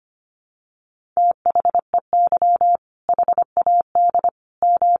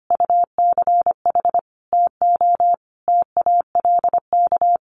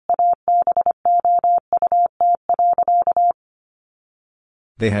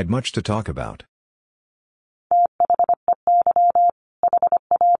They had much to talk about.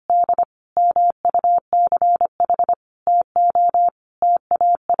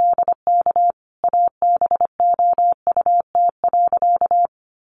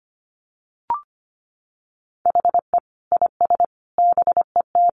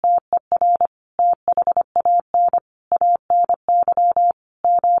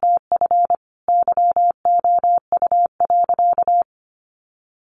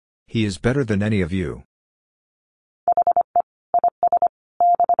 He is better than any of you.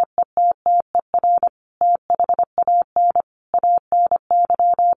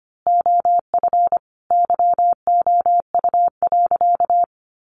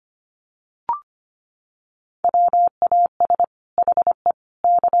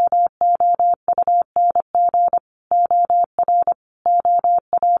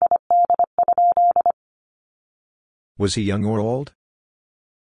 Was he young or old?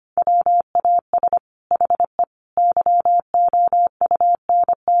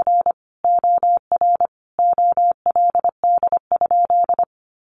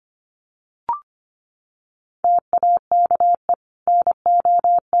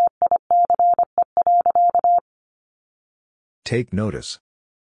 Take notice.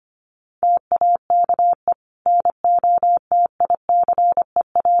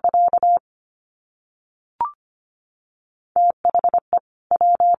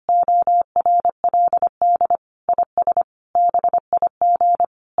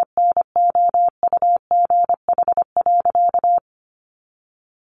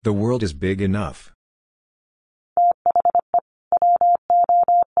 The world is big enough.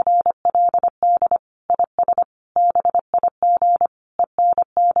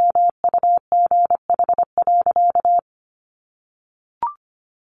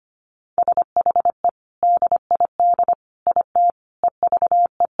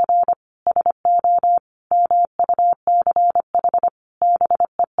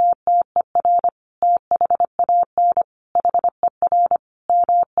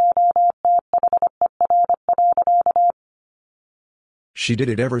 She did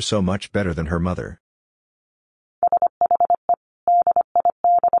it ever so much better than her mother.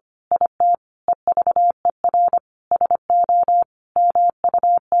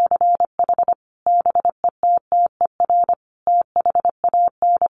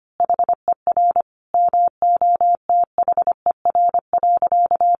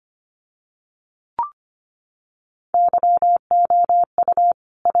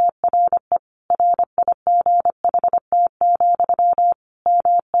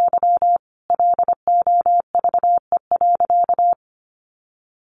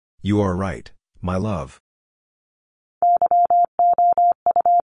 You are right, my love.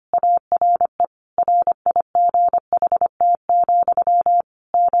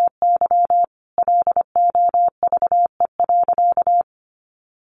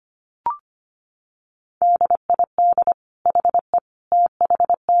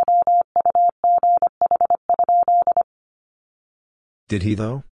 Did he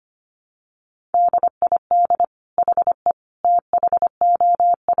though?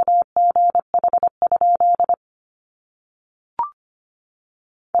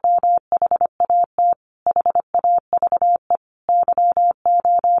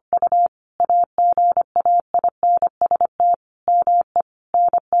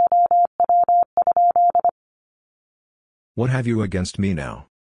 What have you against me now?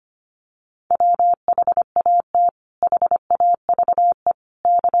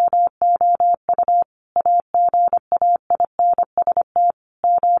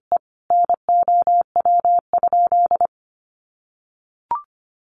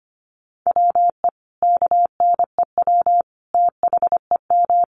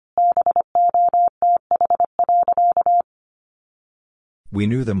 We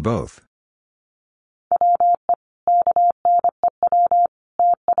knew them both.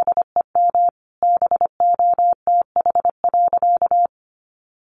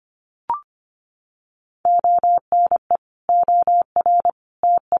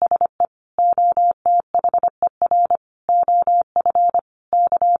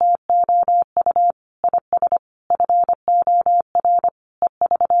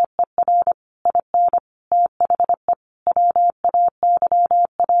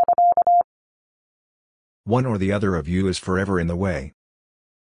 One or the other of you is forever in the way.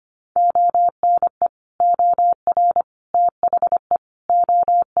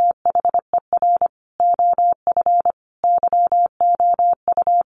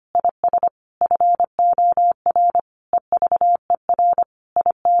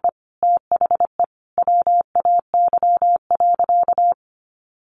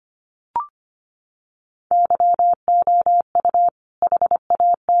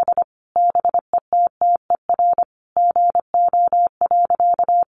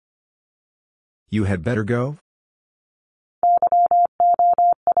 You had better go?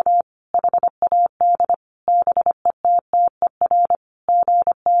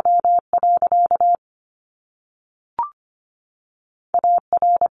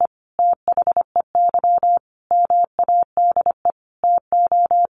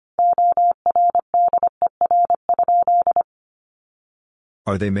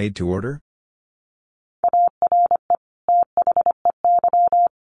 Are they made to order?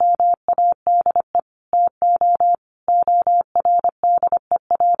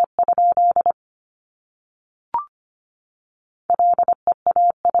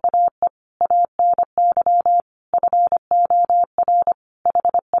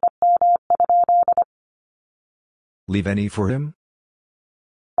 Leave any for him?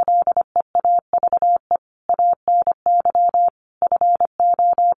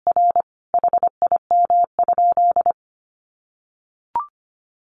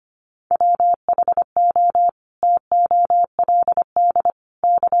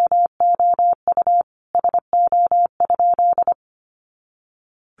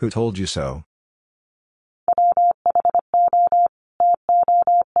 Who told you so?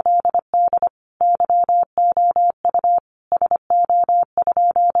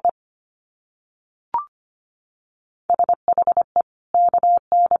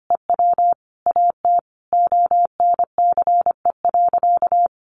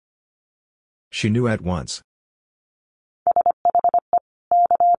 She knew at once.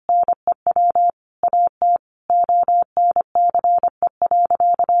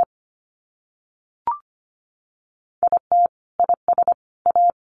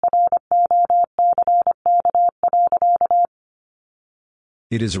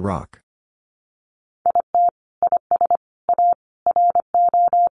 It is a rock.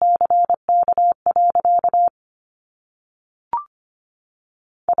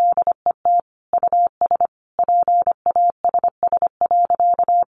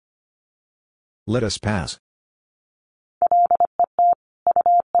 Let us pass.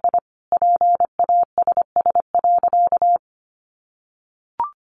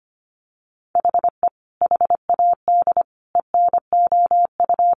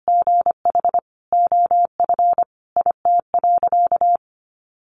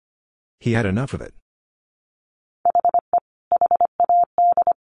 He had enough of it.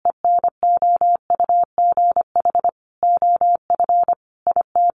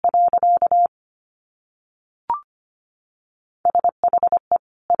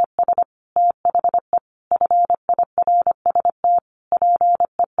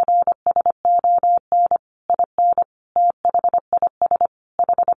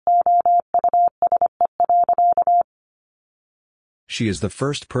 She is the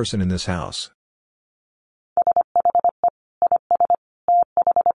first person in this house.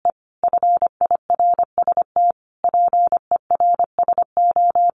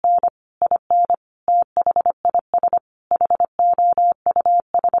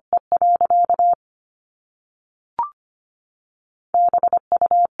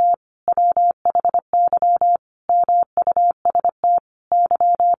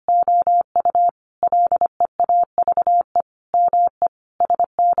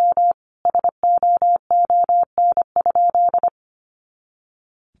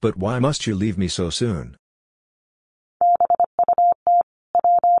 But why must you leave me so soon?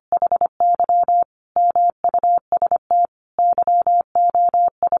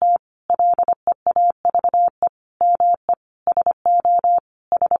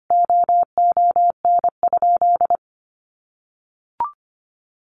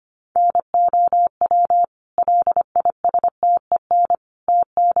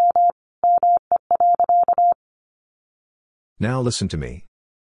 Now listen to me.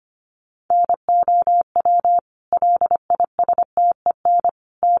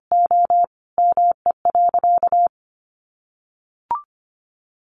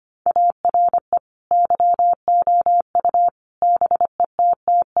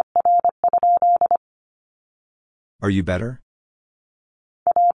 Are you better?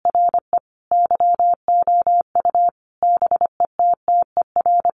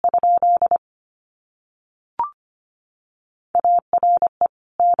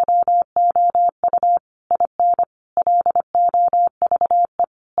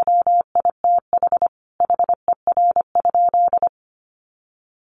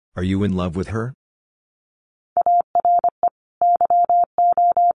 Are you in love with her?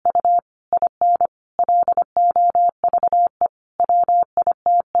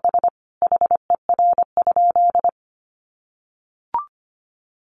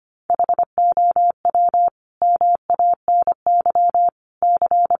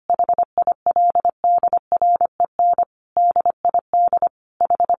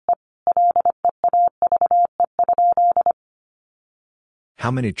 How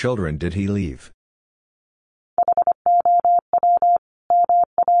many children did he leave?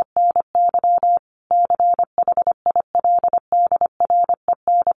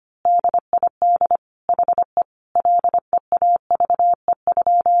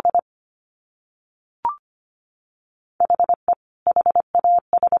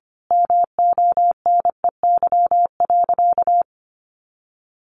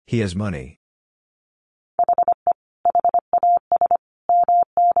 He has money.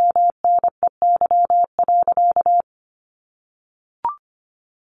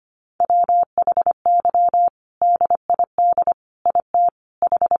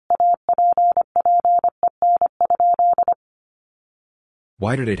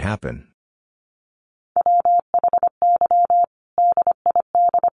 Why did it happen?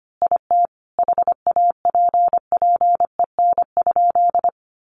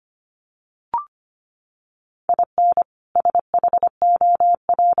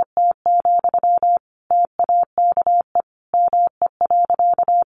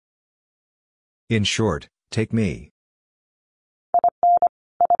 In short, take me.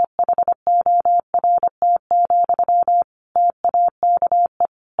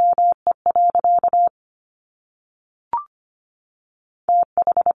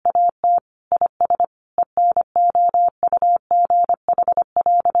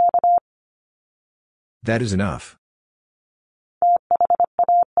 That is enough.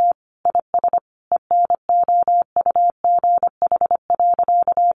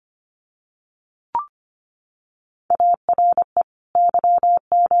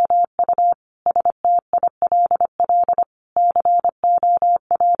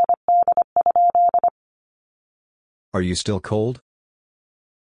 Are you still cold?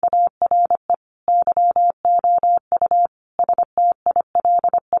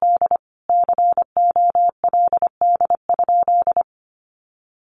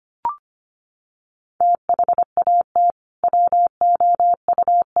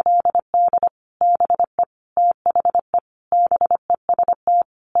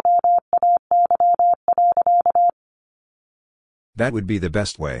 That would be the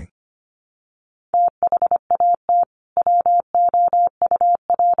best way.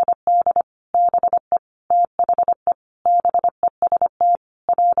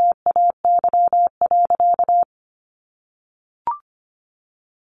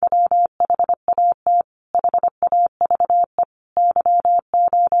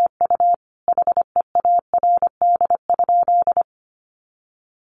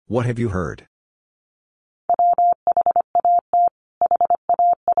 What have you heard?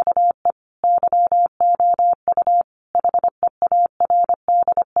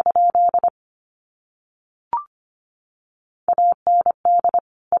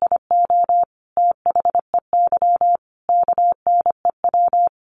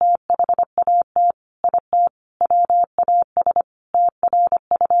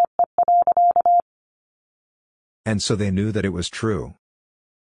 And so they knew that it was true.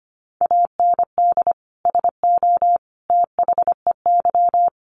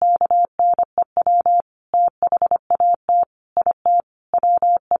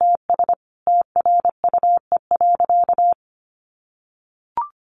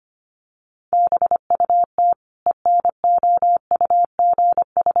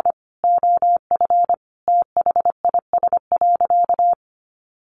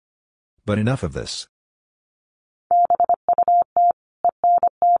 But enough of this.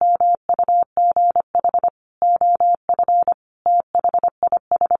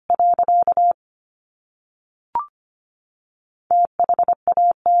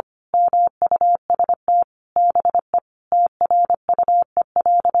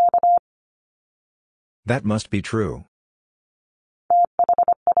 That must be true.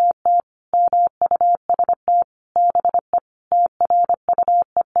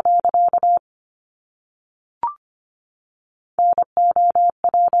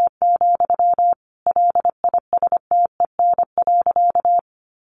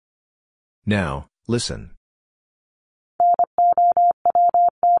 Now, listen.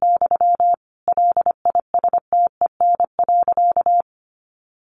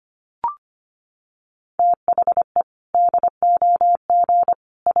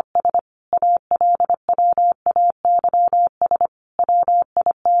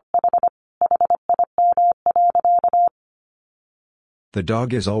 The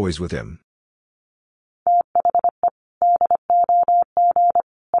dog is always with him.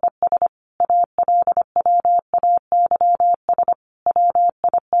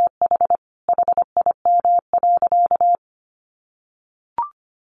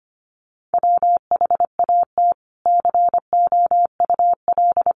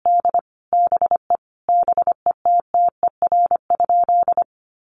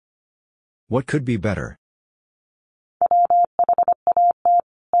 What could be better?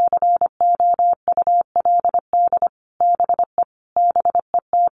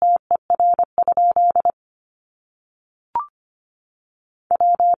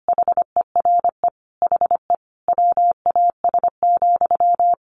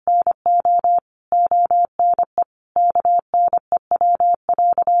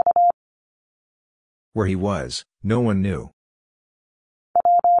 Where he was, no one knew.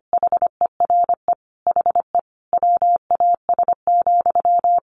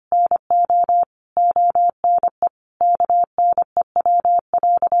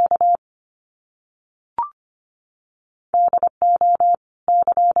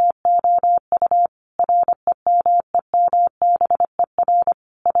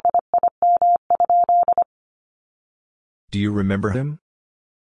 Do you remember him?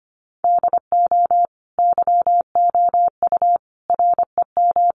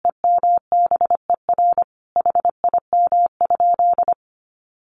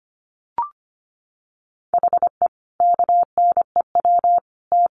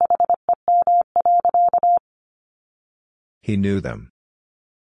 He knew them.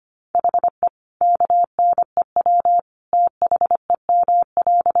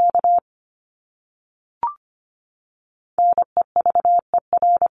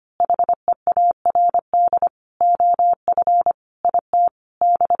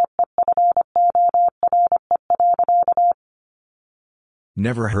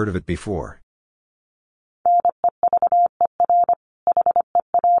 Never heard of it before.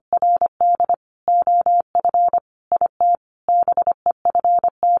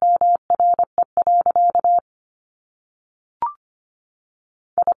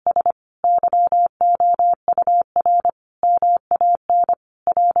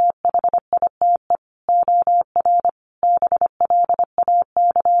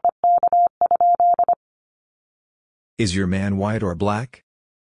 Is your man white or black?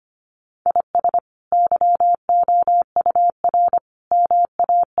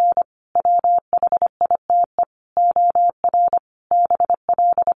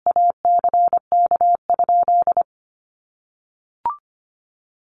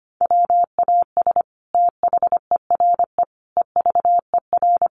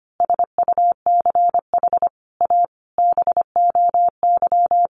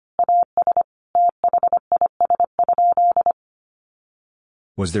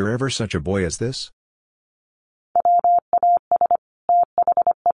 Was there ever such a boy as this?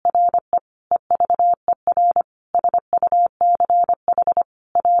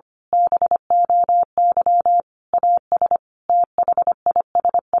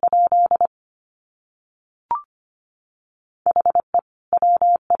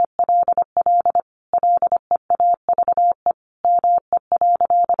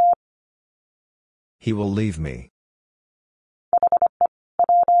 He will leave me.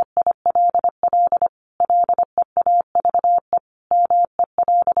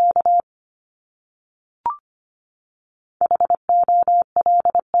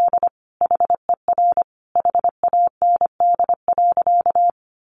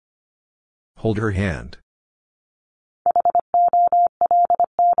 Hold her hand.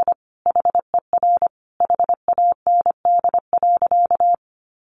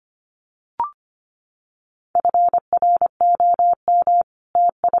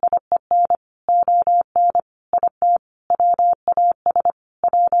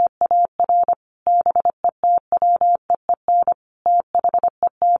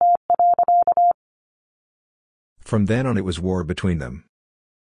 From then on it was war between them.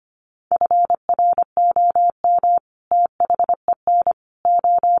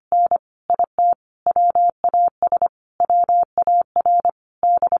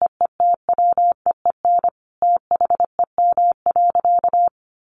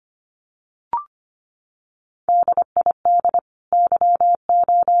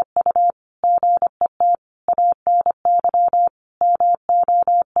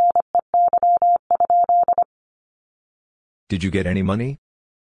 Did you get any money?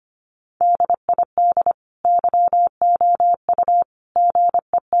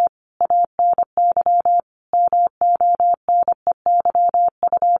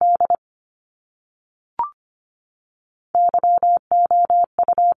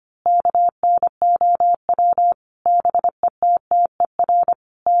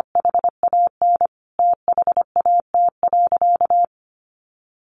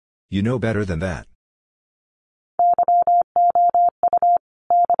 You know better than that.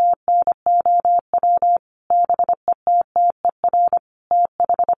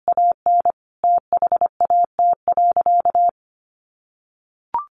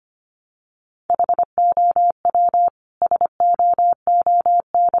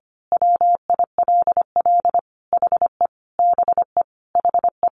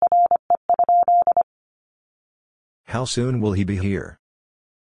 How soon will he be here?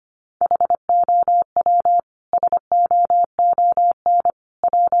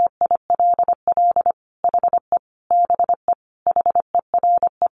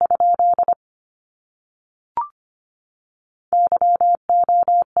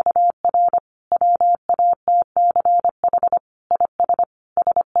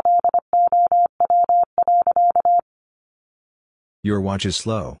 Your watch is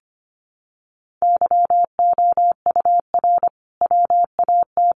slow.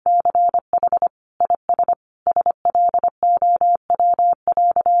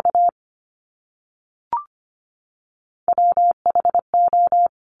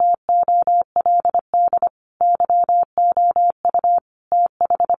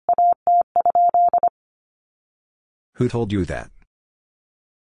 Who told you that?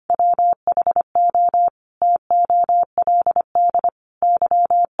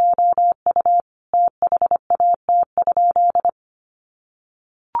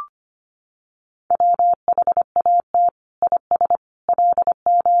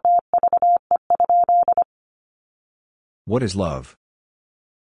 What is love?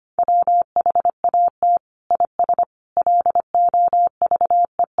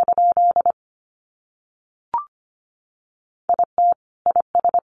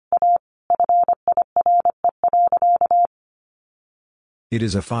 It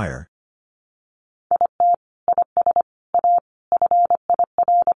is a fire.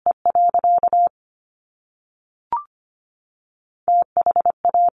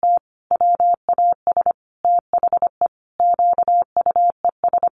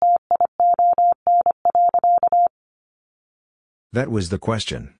 That was the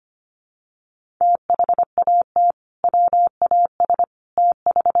question.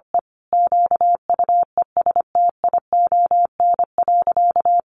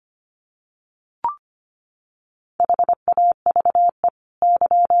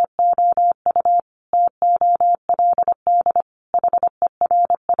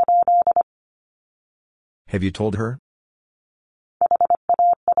 Have you told her?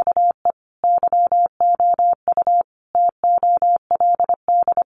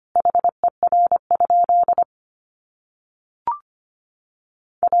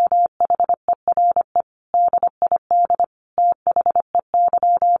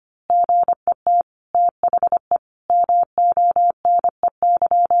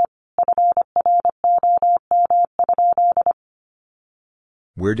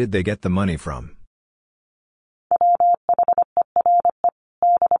 Where did they get the money from?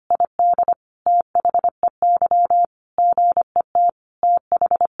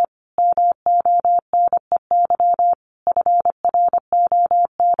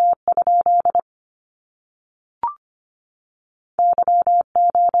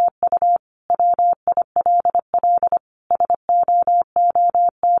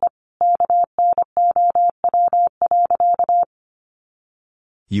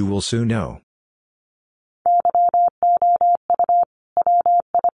 You will soon know.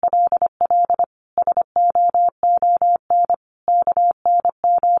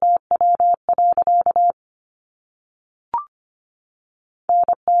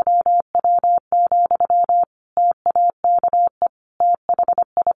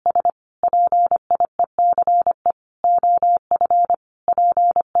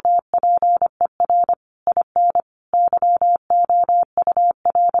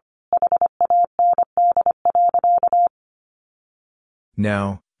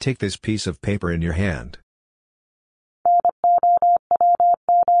 Now, take this piece of paper in your hand.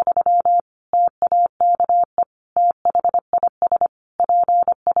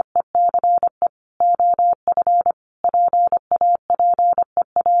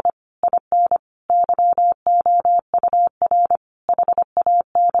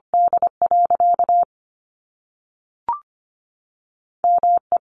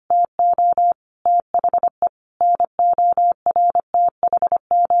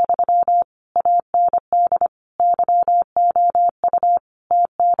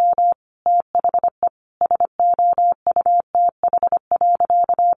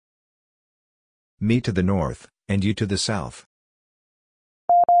 Me to the north, and you to the south.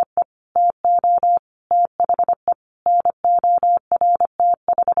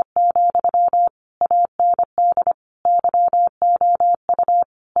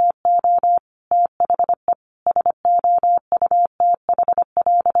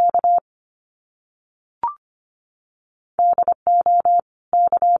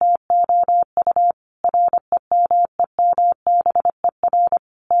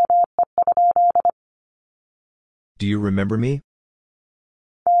 Do you remember me?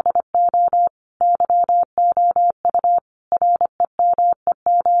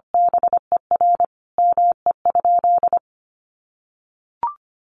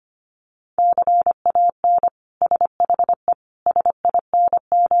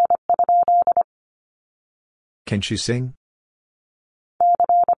 Can she sing?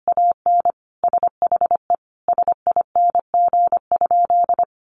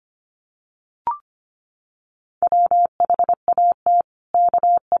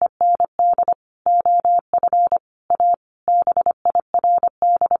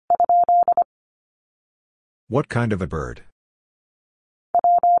 What kind of a bird?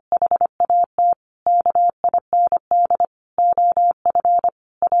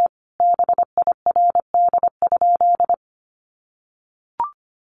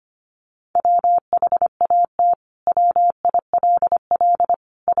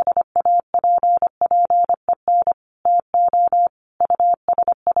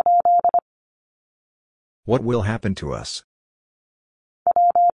 What will happen to us?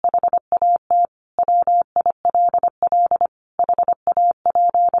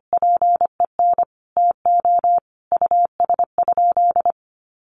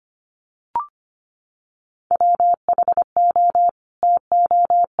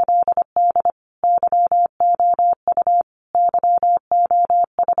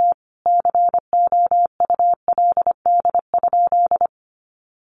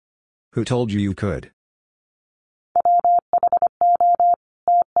 Who told you you could?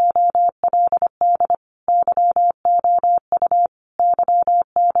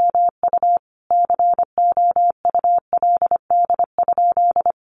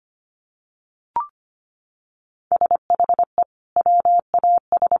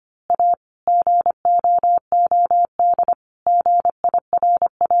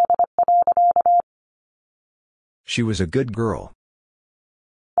 She was a good girl.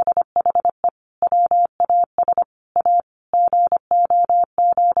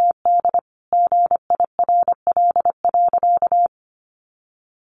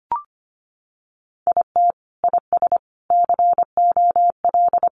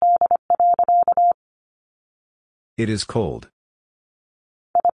 It is cold.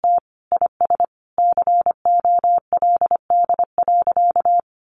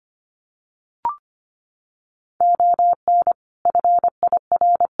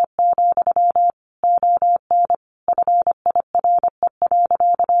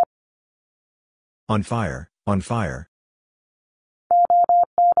 On fire, on fire.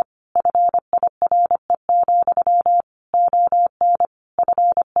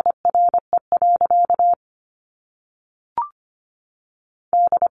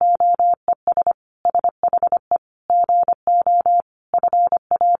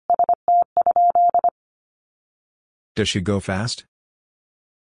 Does she go fast?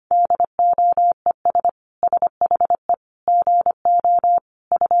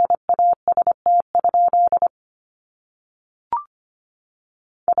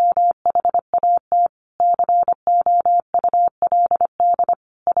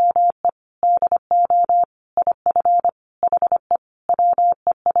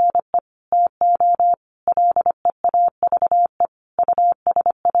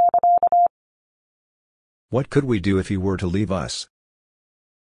 What could we do if he were to leave us?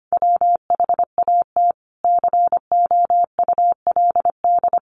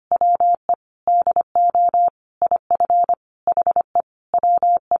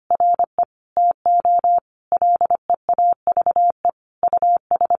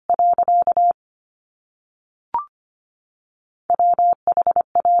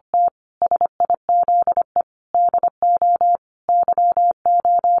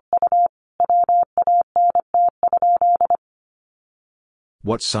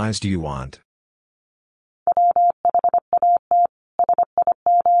 What size do you want?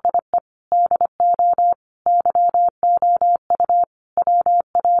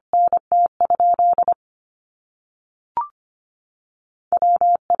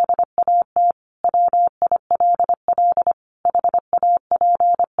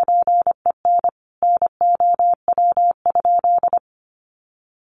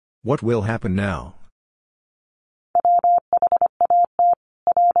 What will happen now?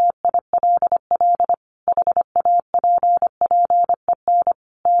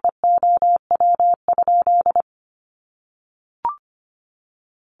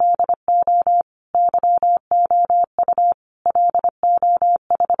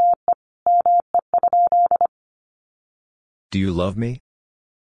 Do you love me?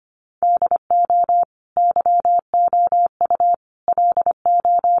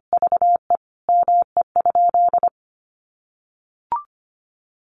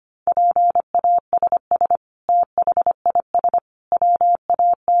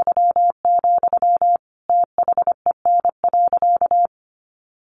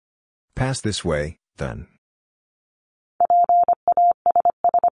 Pass this way, then.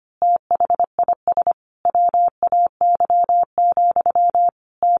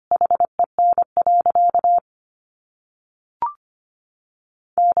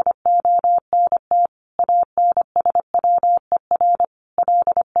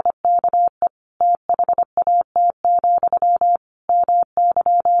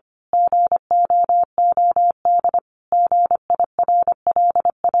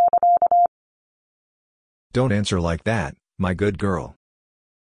 Don't answer like that, my good girl.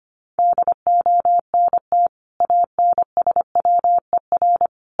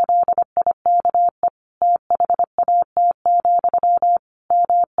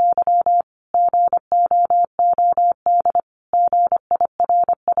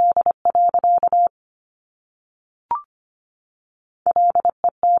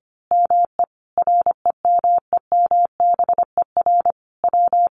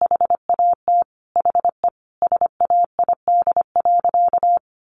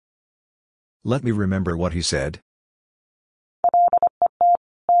 Let me remember what he said.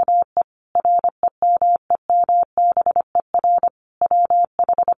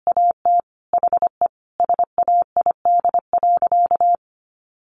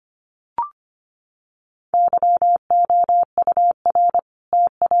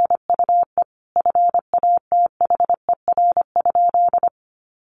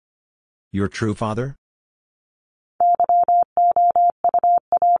 Your true father?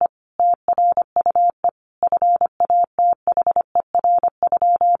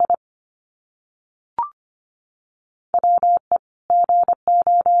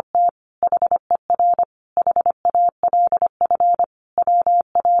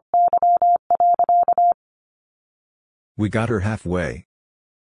 We got her halfway.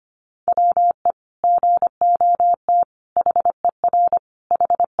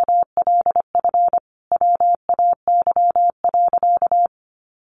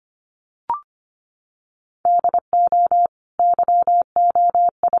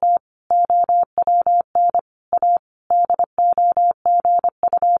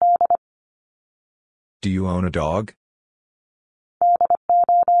 Do you own a dog?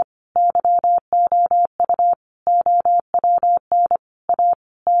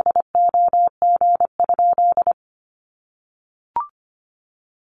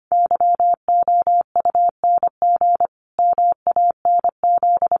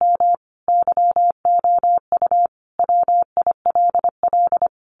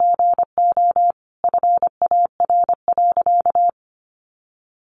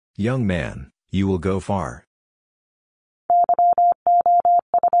 Young man, you will go far.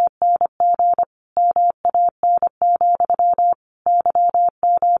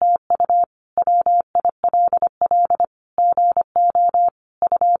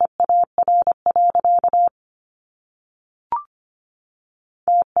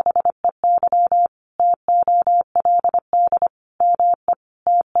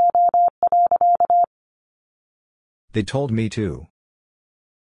 They told me to.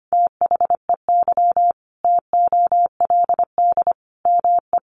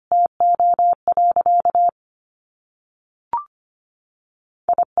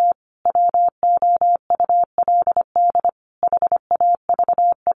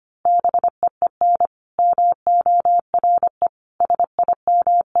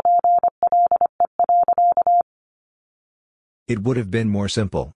 It would have been more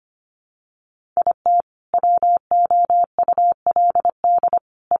simple.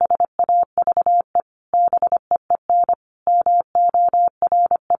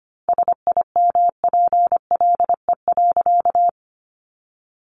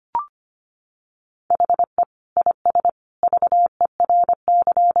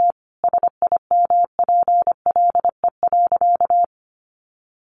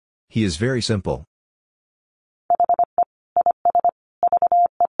 He is very simple.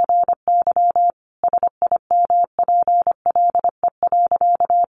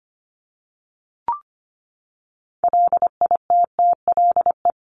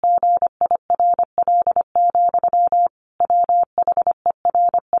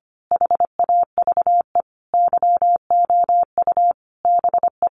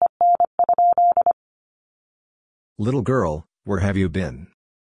 Little girl, where have you been?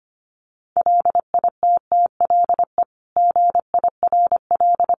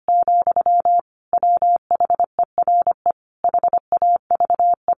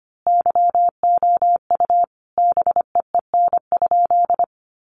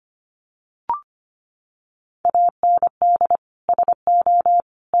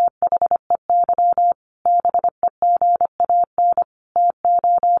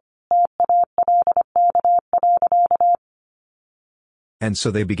 And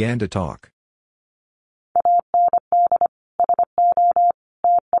so they began to talk.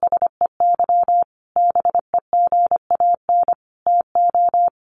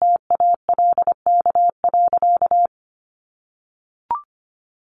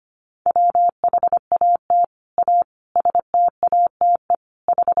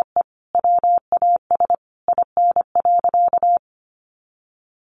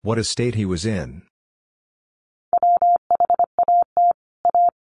 What a state he was in.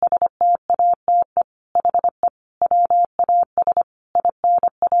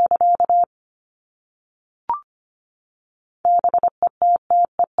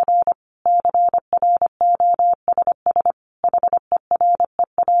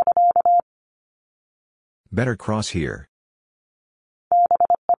 Better cross here.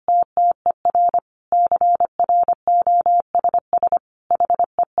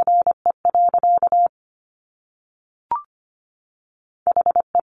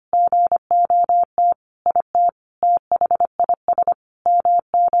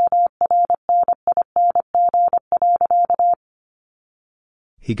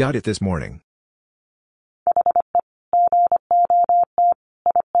 He got it this morning.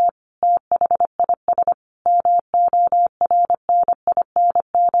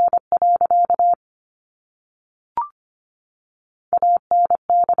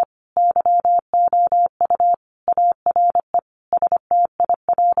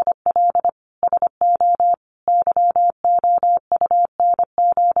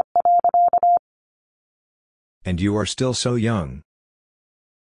 And you are still so young.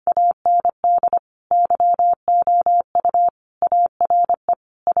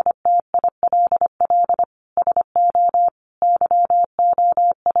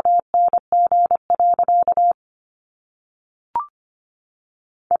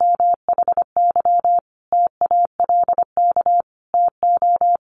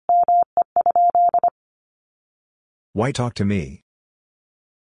 Why talk to me?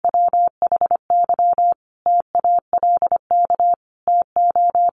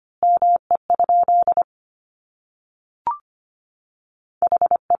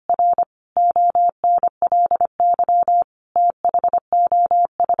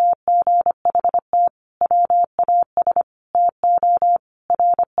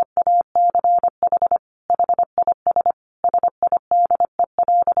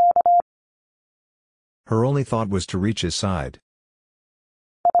 Her only thought was to reach his side.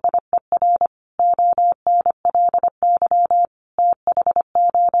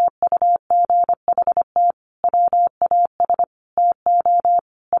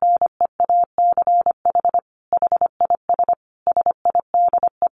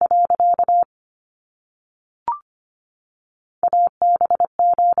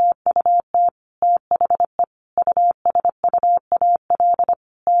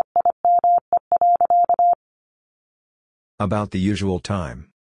 About the usual time.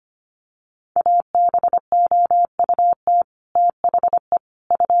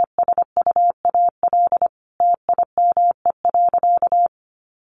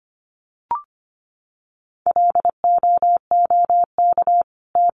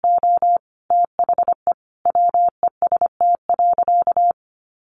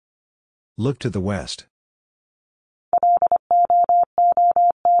 Look to the west.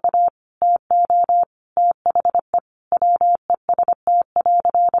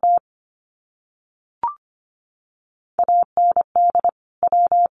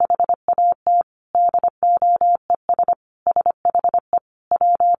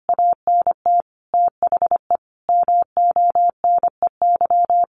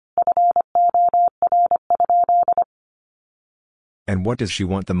 And what does she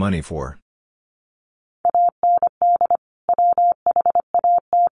want the money for?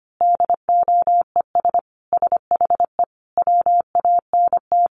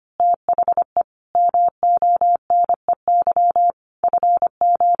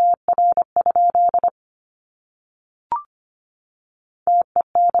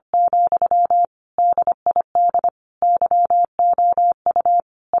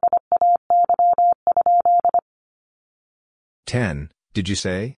 $10, did you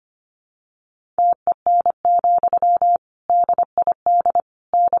say?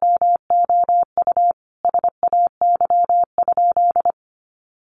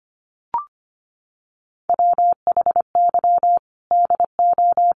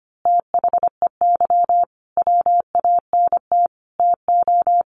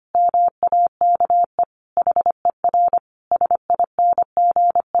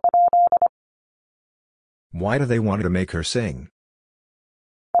 Why do they want to make her sing?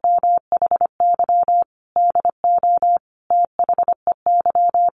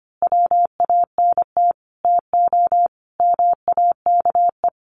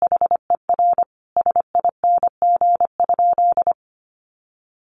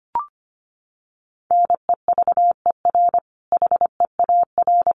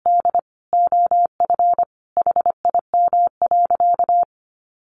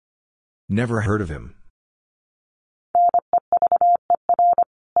 Never heard of him.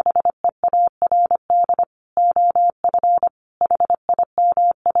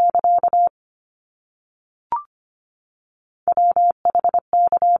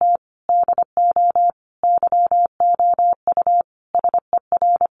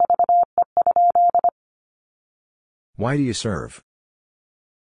 Why do you serve?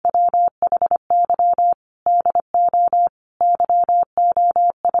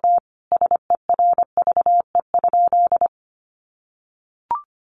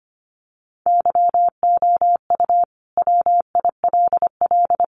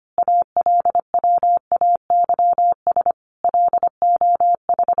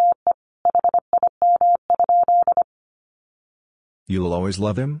 You'll always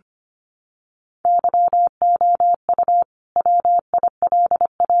love him?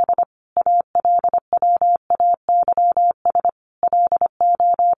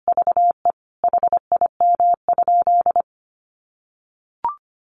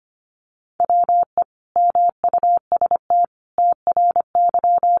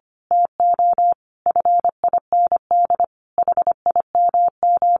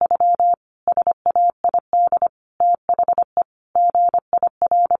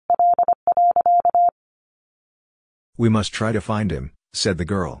 We must try to find him, said the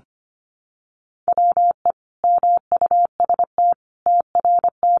girl.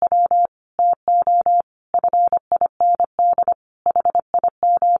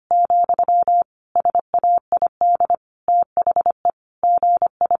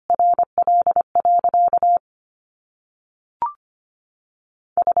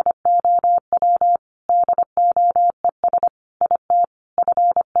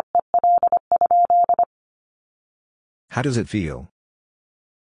 How does it feel?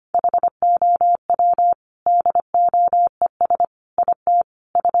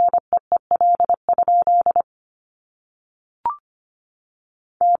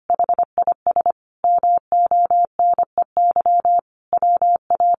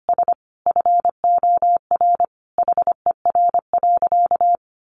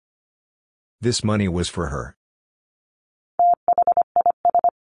 This money was for her.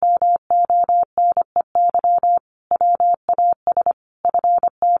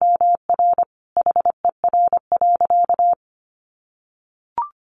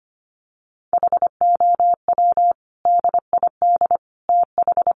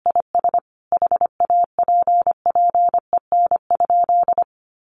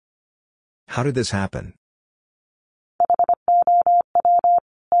 How did this happen?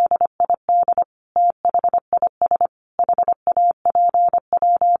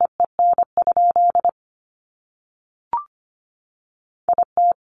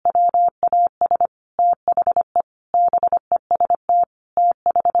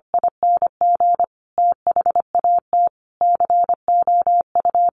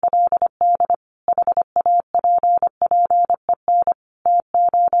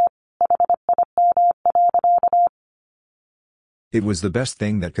 It was the best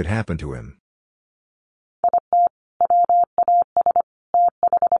thing that could happen to him.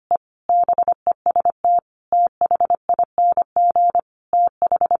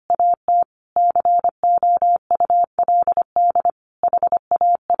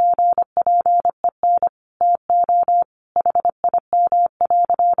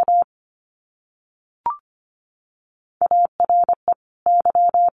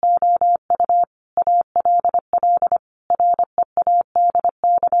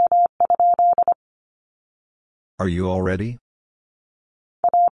 Are you all ready?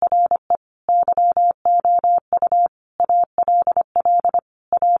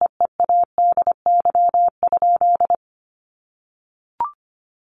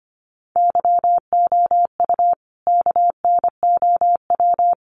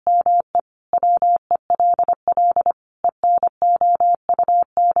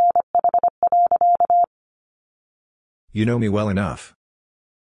 You know me well enough.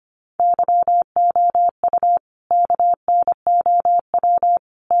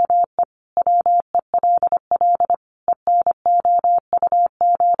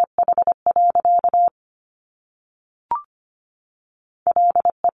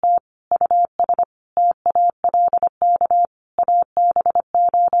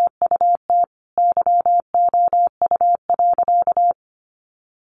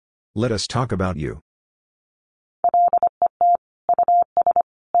 Let us talk about you.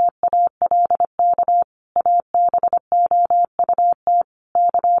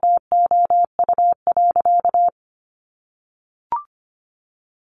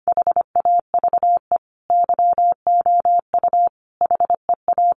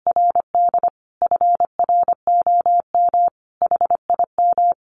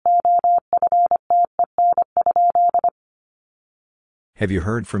 Have you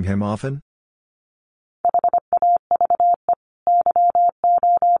heard from him often?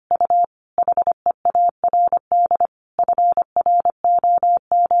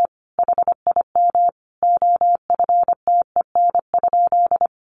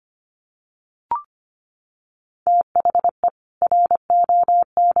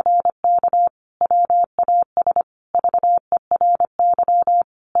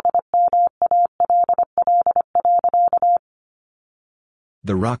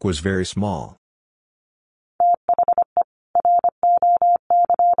 The rock was very small.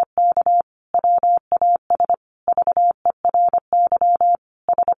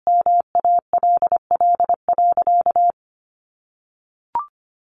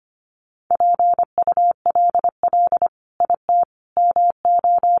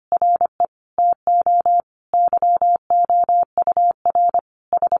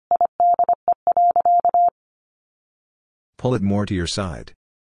 Pull it more to your side.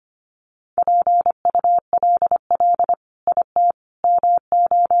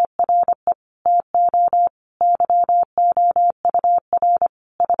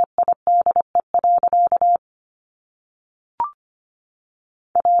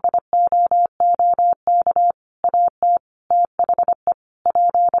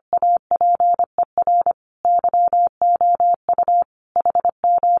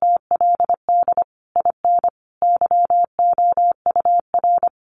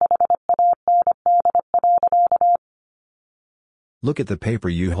 Look at the paper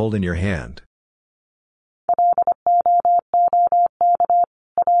you hold in your hand.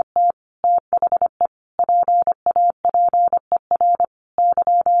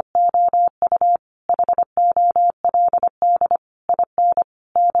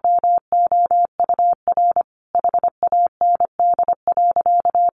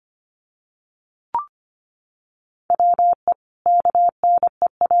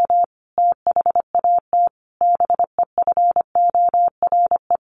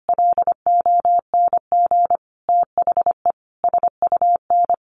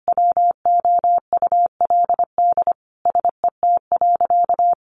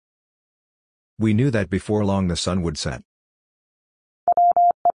 We knew that before long the sun would set.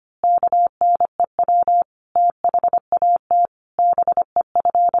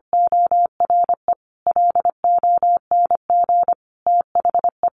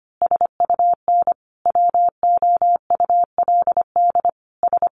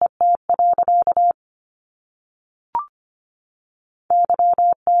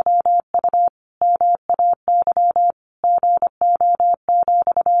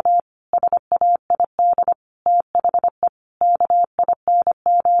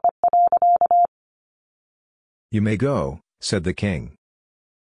 You may go, said the king.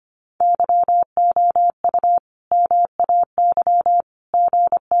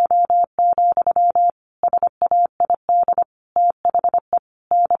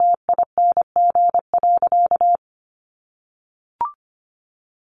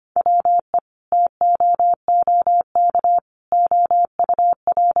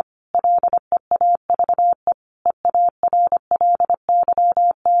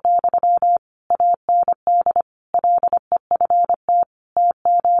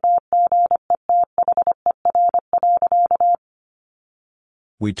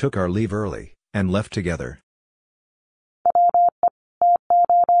 We took our leave early, and left together.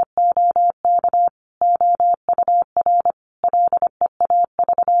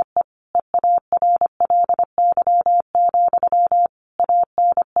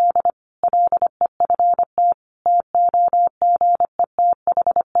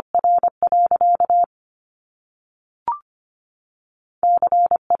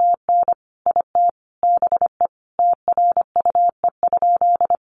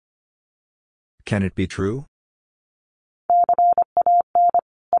 Can it be true?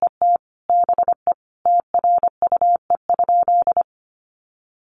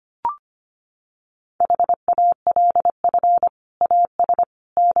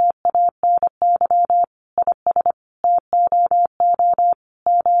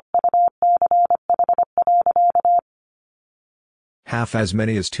 Half as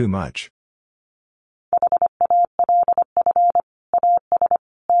many is too much.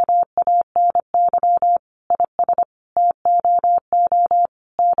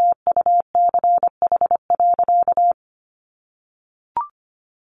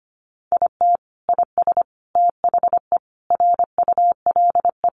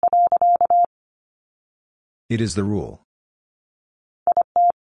 It is the rule.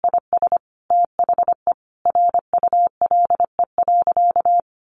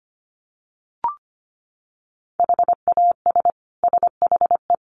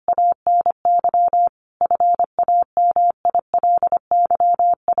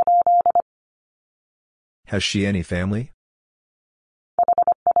 Has she any family?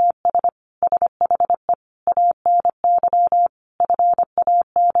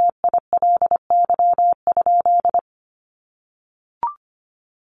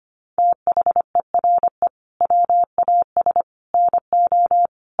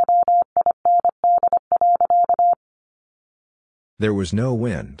 There was no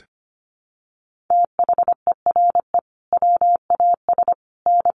wind.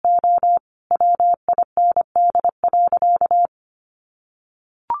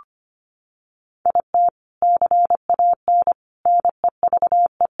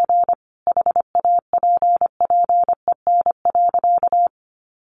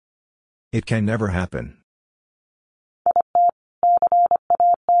 It can never happen.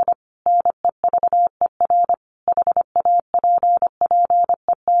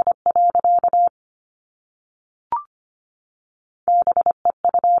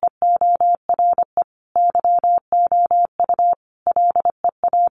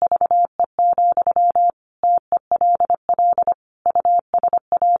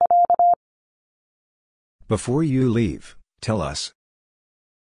 Before you leave, tell us.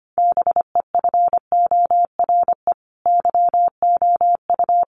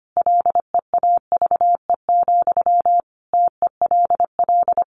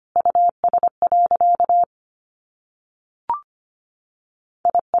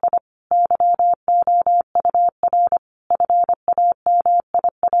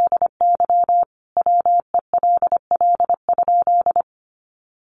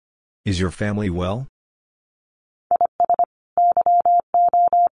 Is your family well?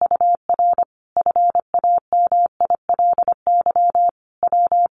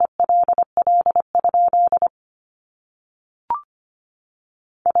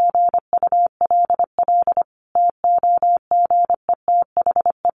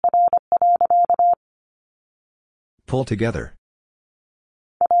 Pull together.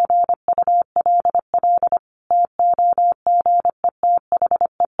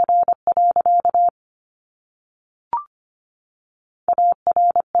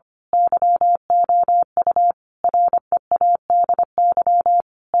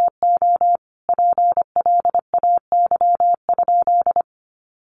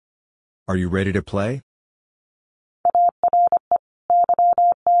 Are you ready to play?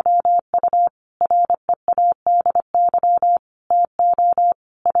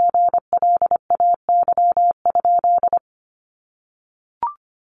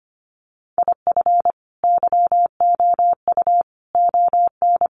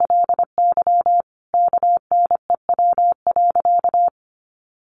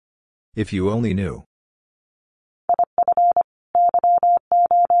 If you only knew.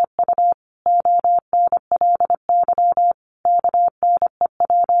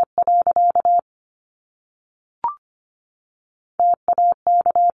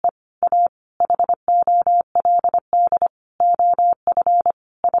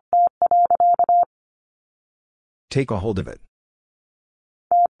 Take a hold of it.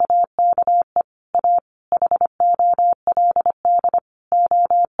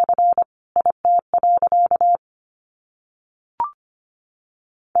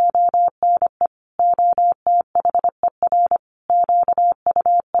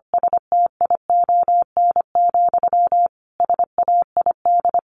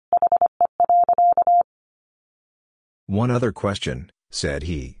 One other question, said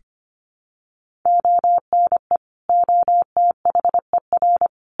he.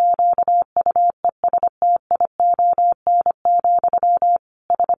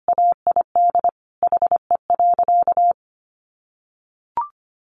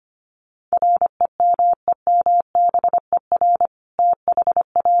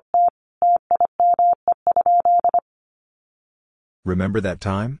 Remember that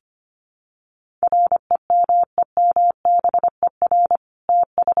time?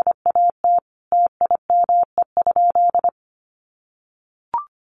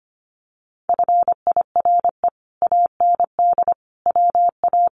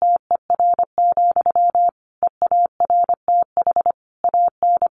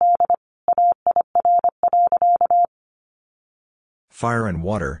 Fire and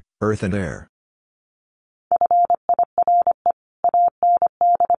water, earth and air.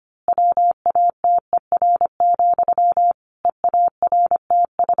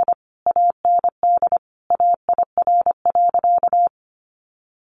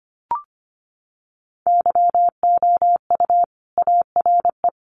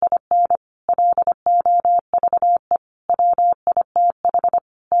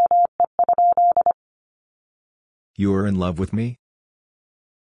 You are in love with me?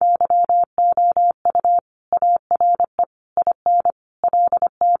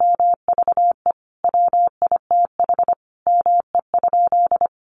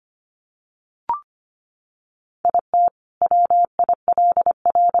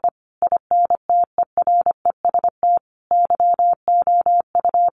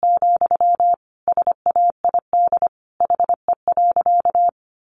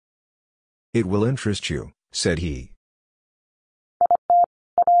 It will interest you, said he.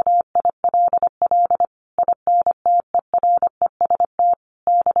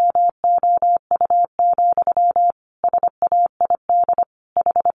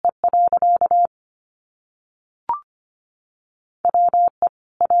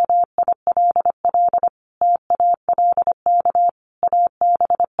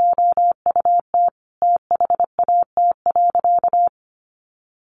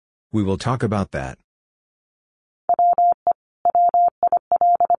 We will talk about that.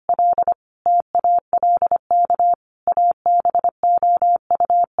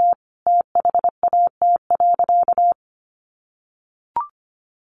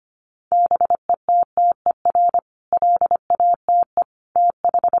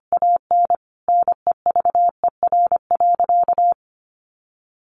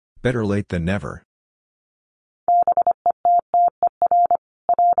 Better late than never.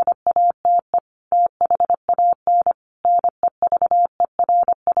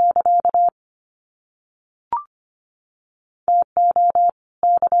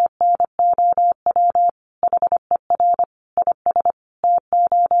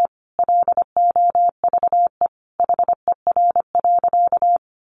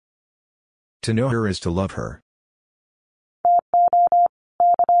 To know her is to love her.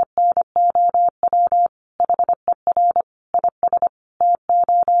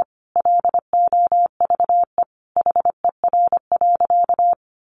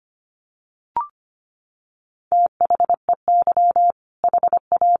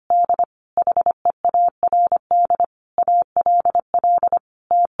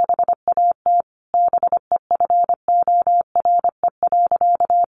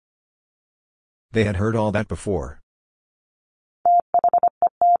 They had heard all that before.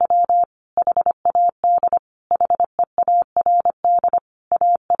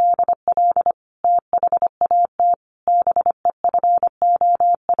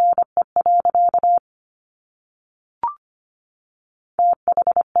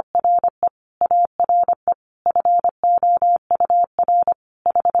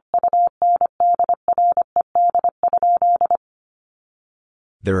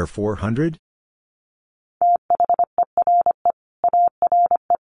 There are 400?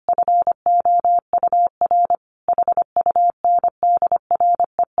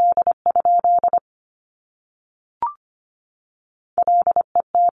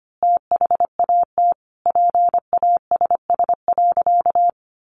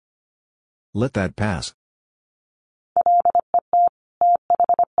 Let that pass.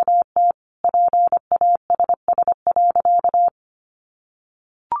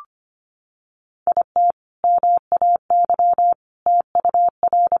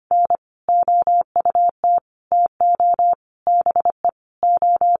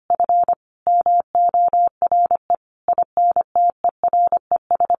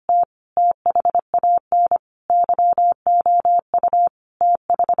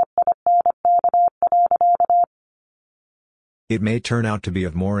 It may turn out to be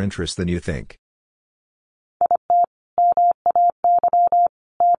of more interest than you think.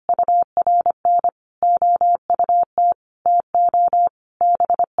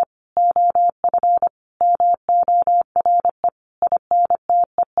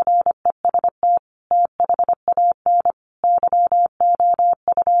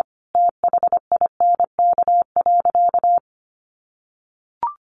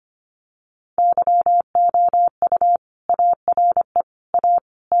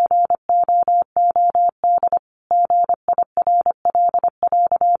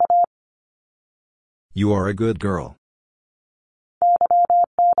 You are a good girl.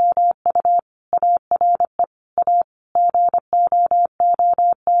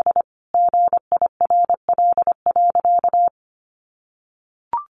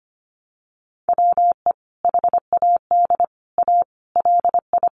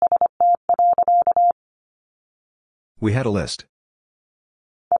 We had a list.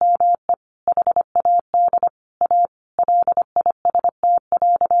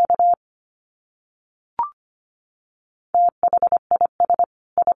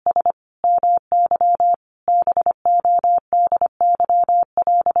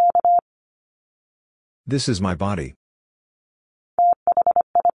 This is my body.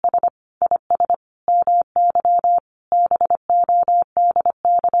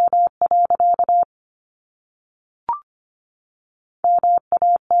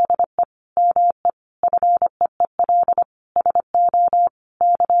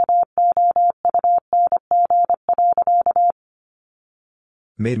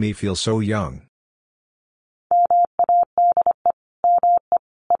 Made me feel so young.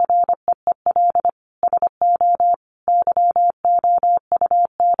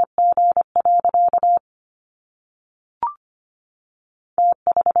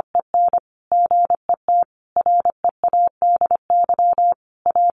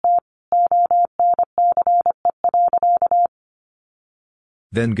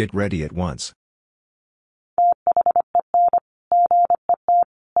 Then get ready at once.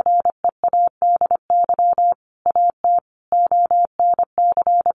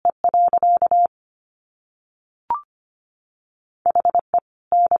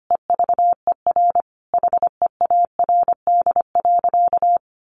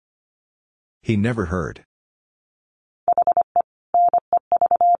 He never heard.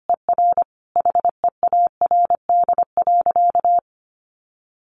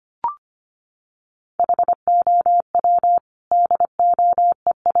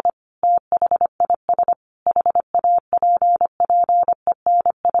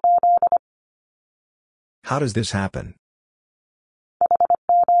 How does this happen?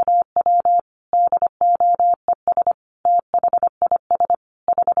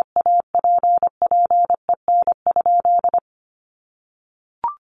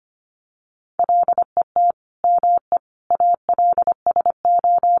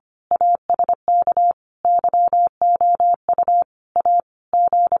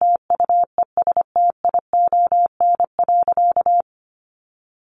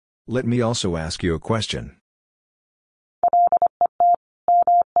 Let me also ask you a question.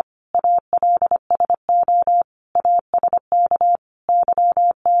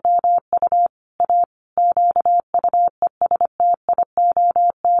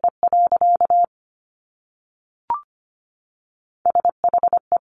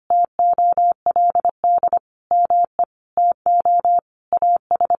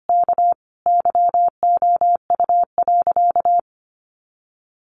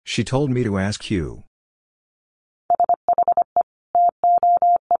 She told me to ask you.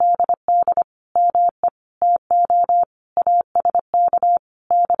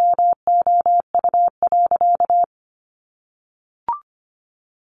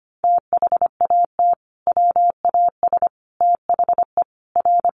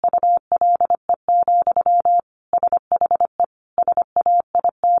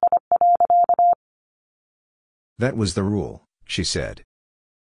 That was the rule, she said.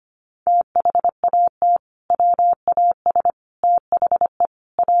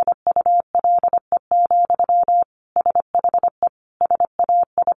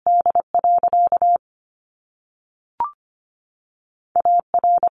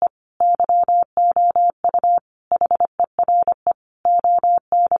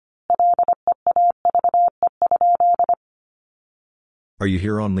 Are you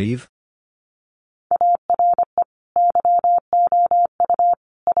here on leave?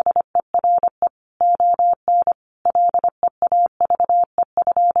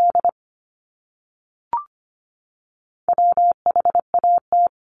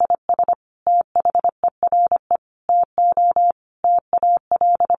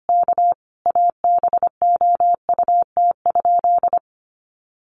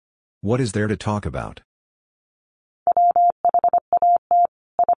 What is there to talk about?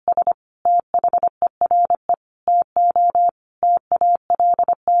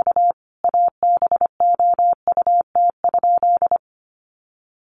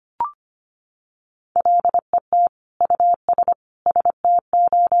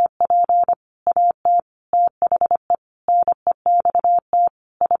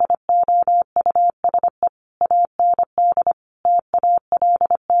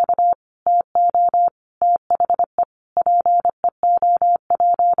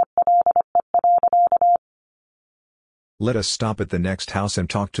 Let us stop at the next house and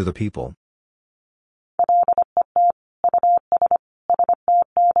talk to the people.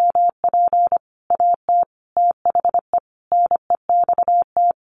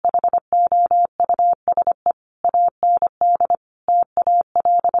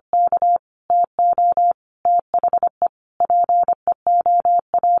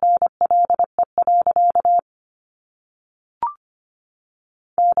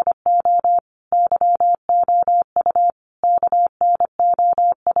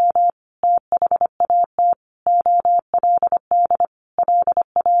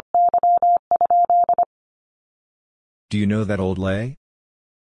 Do you know that old lay?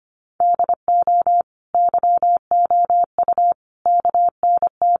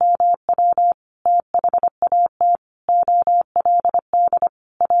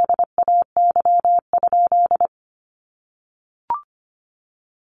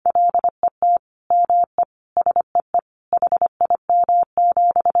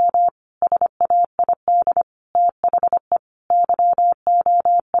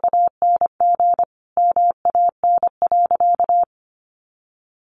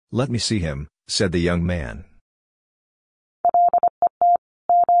 Let me see him, said the young man.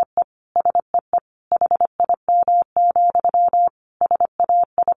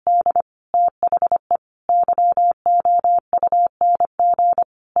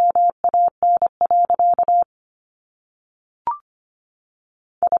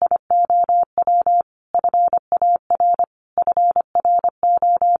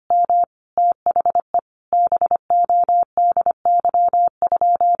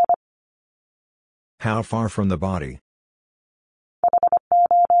 How far from the body?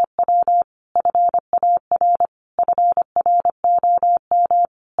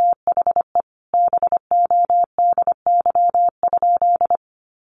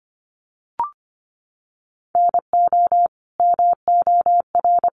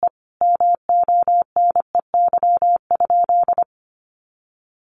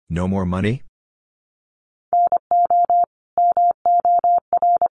 No more money?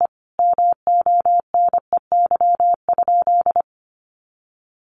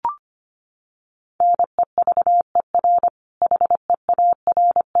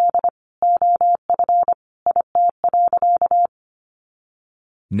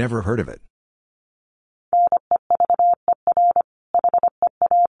 Never heard of it.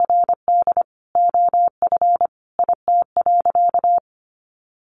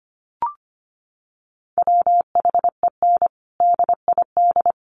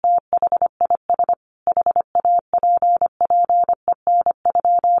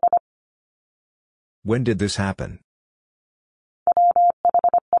 When did this happen?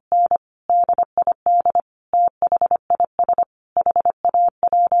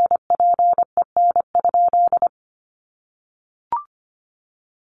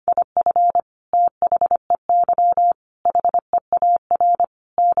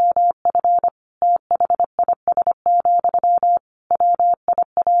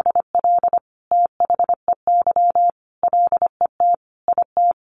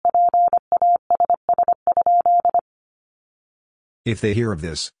 If they hear of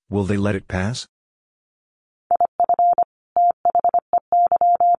this, will they let it pass?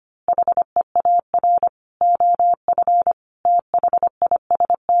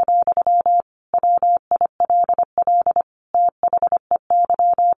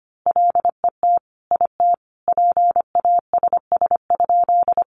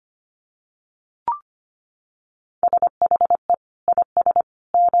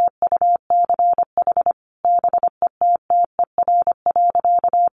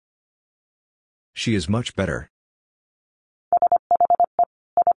 She is much better.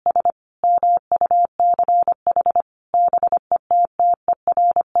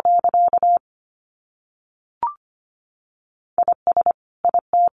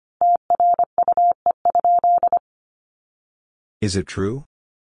 Is it true?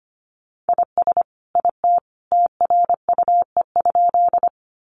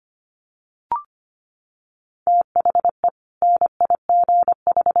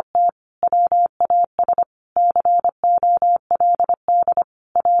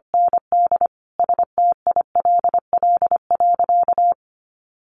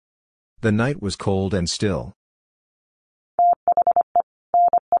 The night was cold and still.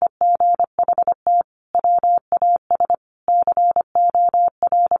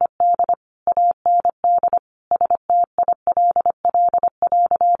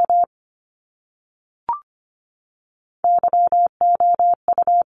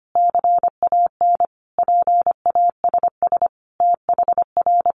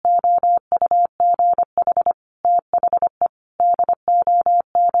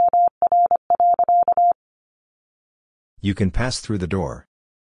 You can pass through the door.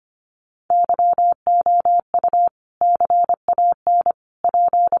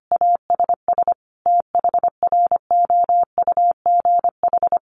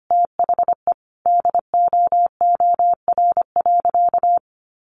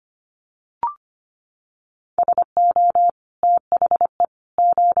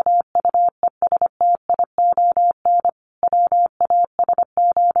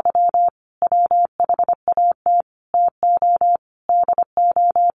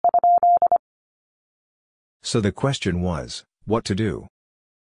 So the question was, what to do?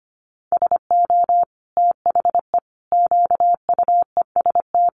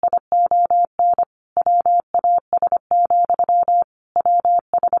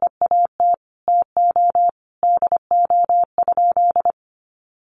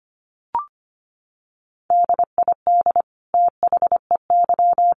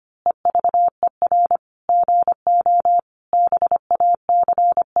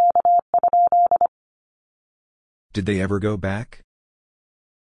 Did they ever go back?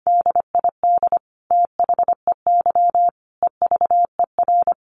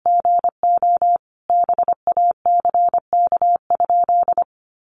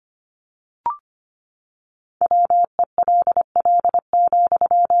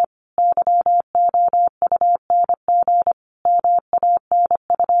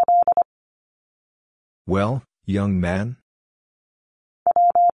 Well, young man?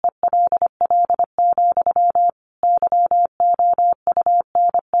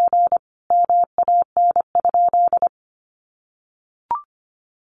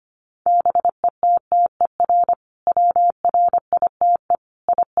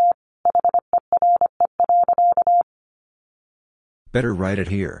 Better write it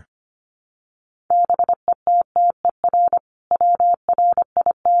here.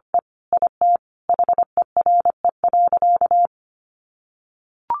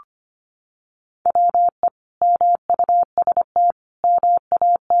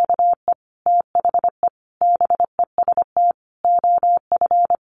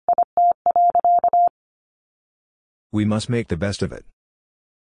 We must make the best of it.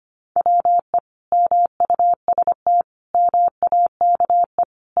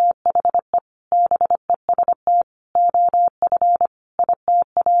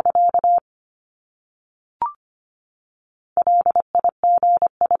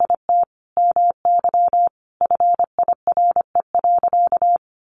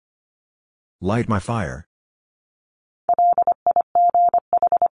 Light my fire.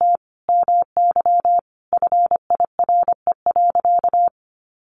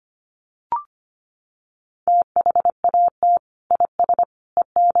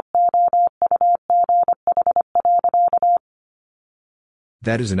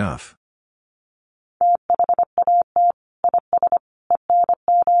 That is enough.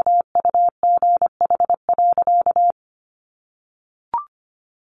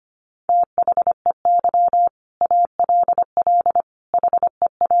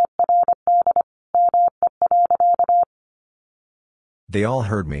 They all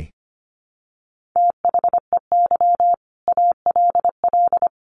heard me.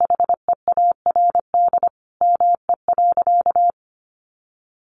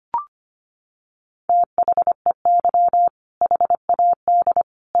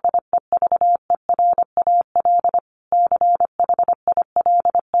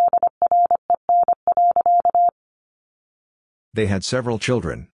 They had several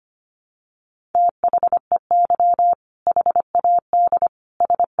children.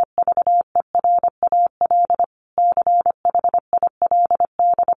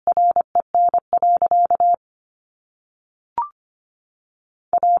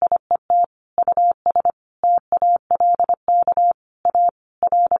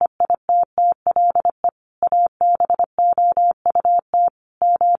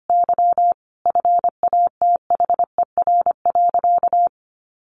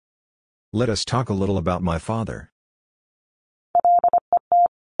 Let us talk a little about my father.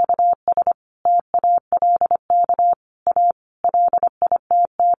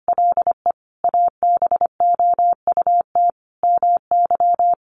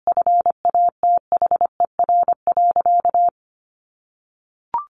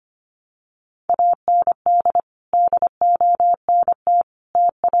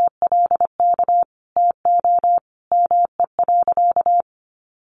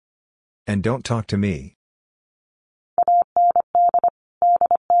 And don't talk to me.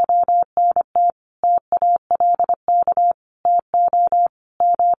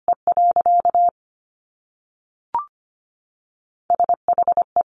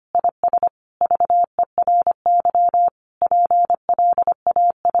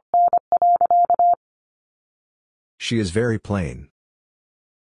 She is very plain.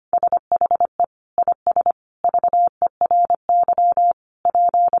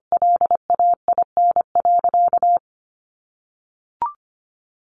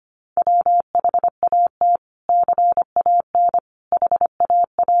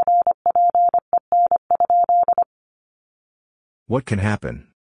 What can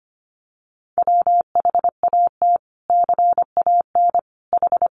happen?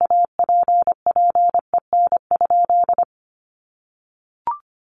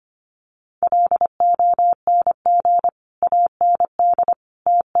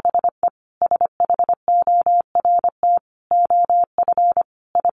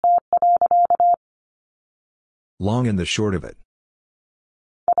 Long and the short of it.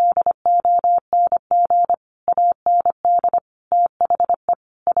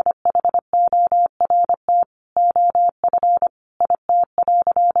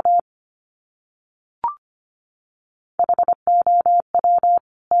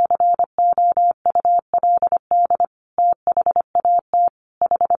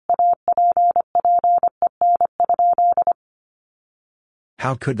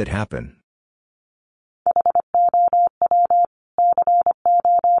 How could that happen?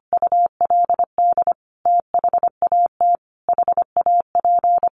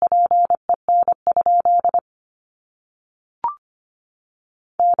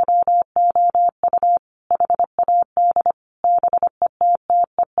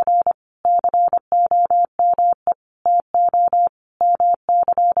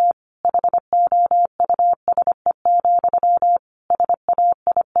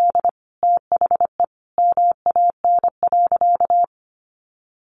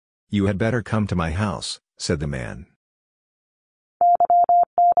 You had better come to my house, said the man.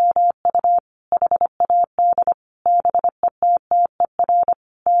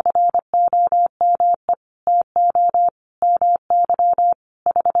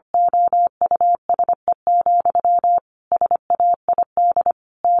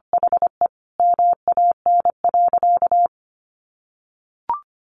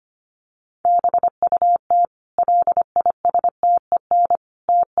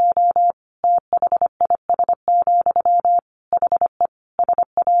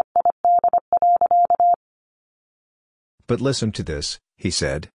 But listen to this, he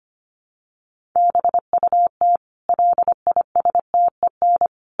said.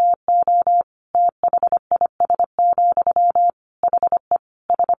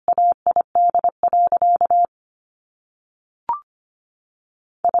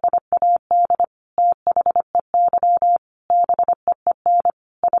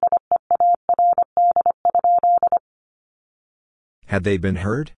 Had they been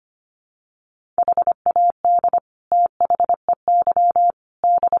hurt?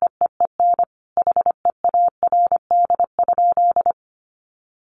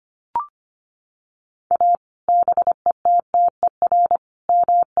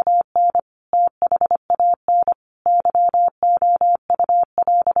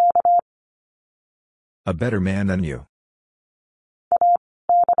 A better man than you.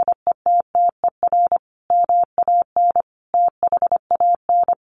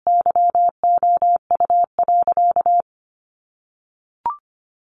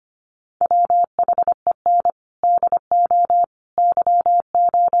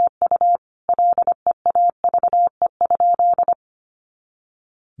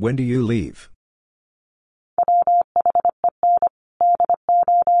 When do you leave?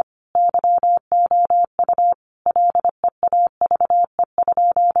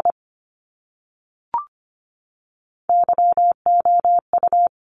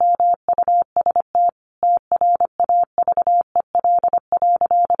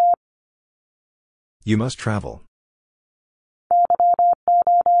 You must travel.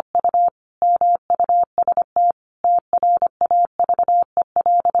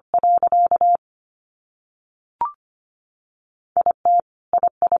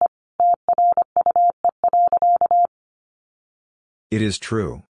 It is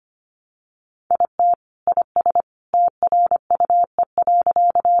true.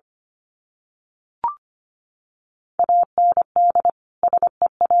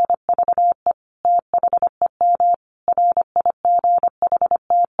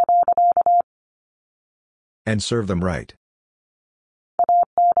 And serve them right.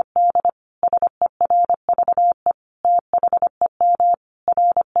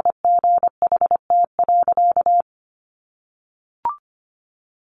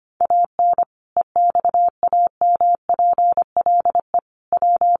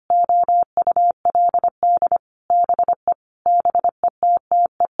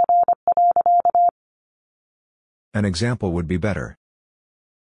 An example would be better.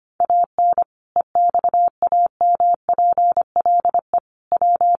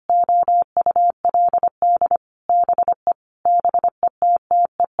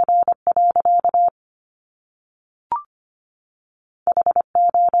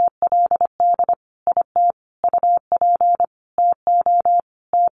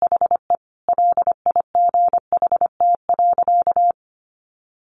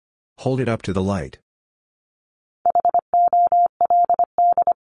 Hold it up to the light.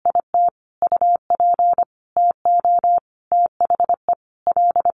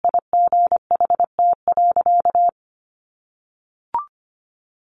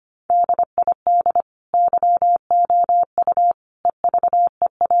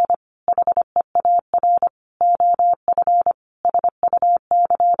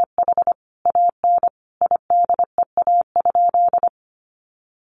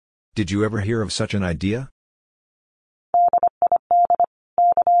 Did you ever hear of such an idea?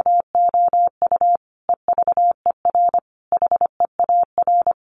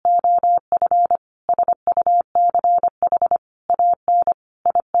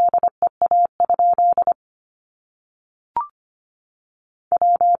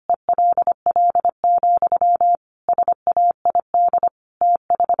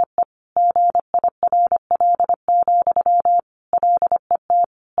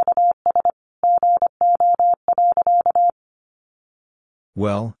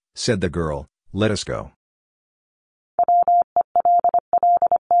 Well, said the girl, let us go.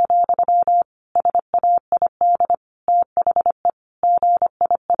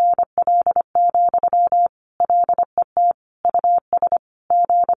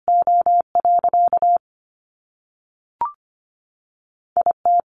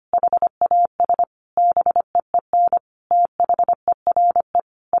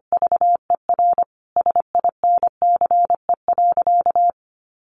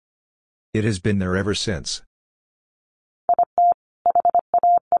 It has been there ever since.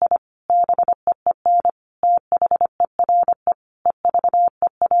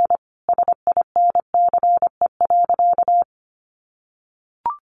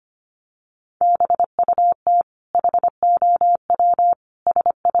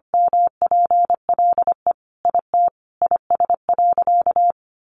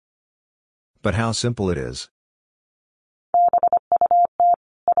 But how simple it is.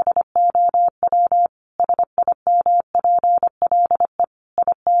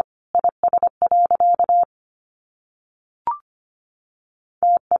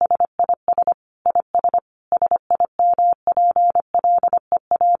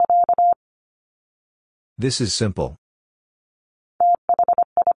 This is simple.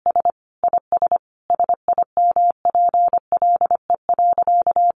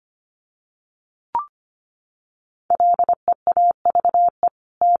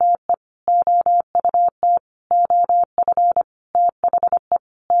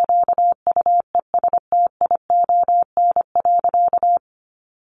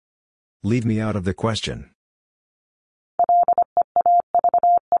 Leave me out of the question.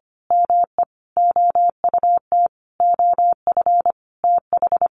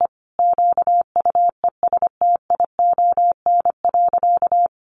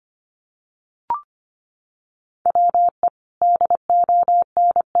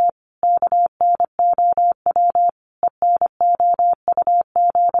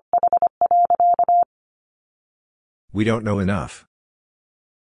 We don't know enough.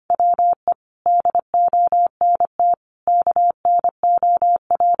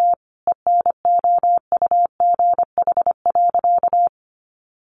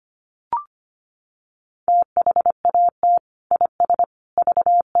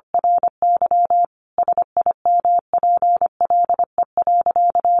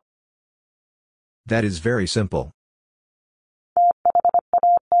 That is very simple.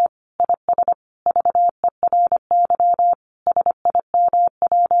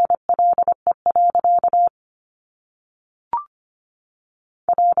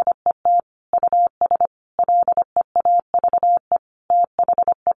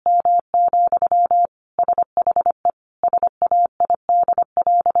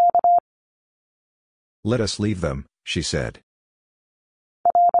 Let us leave them, she said.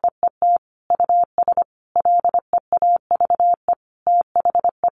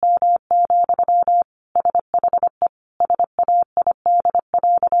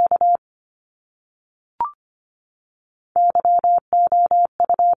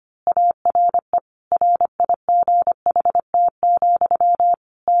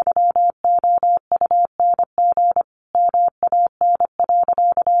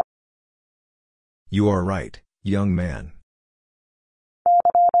 You are right, young man.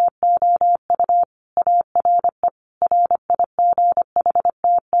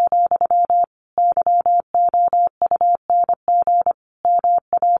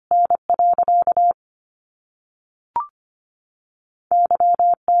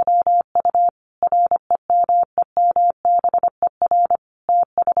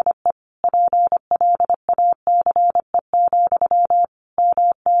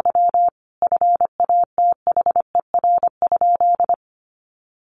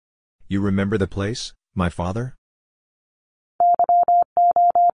 You remember the place, my father?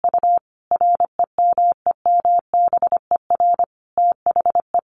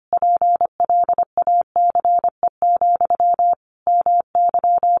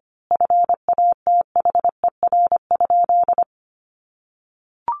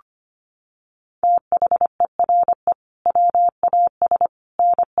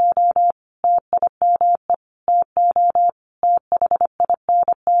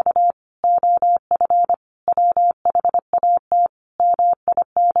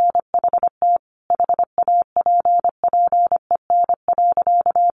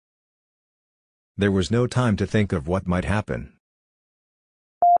 There was no time to think of what might happen.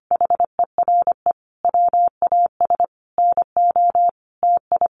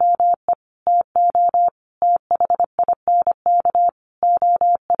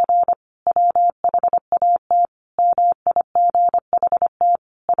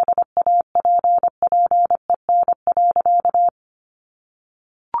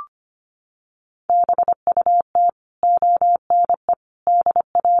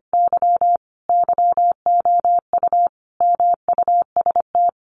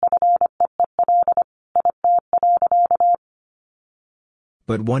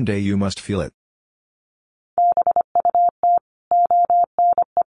 But one day you must feel it.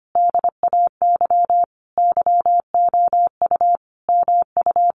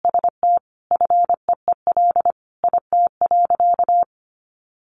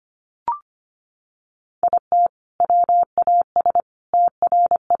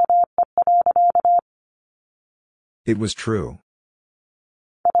 It was true.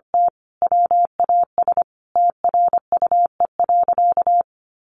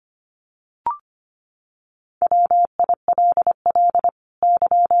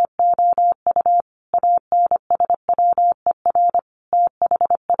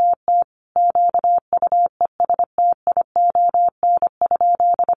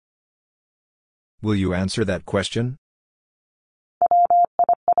 Will you answer that question?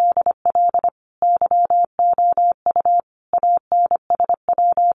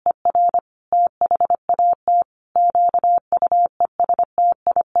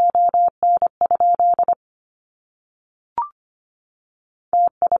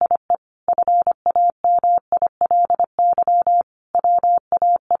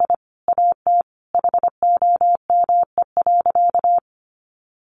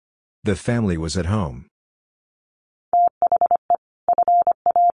 The family was at home.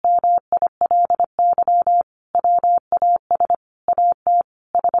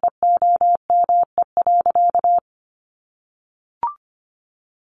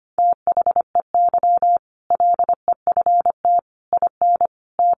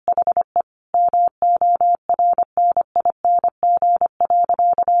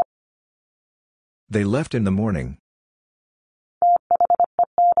 They left in the morning.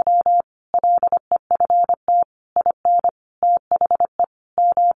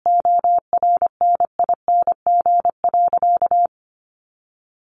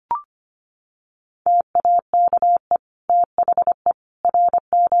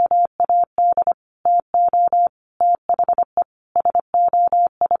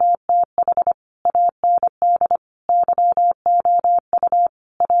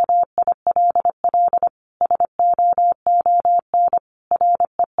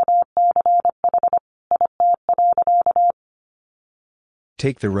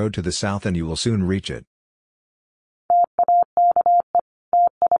 Take the road to the south and you will soon reach it.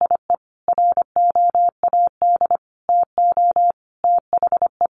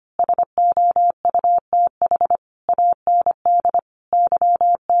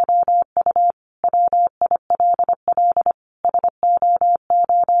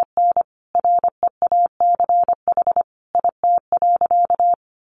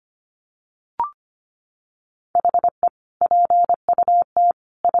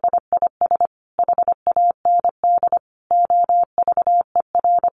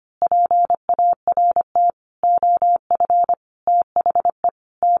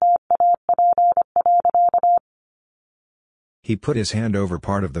 He put his hand over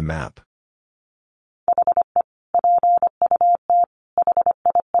part of the map.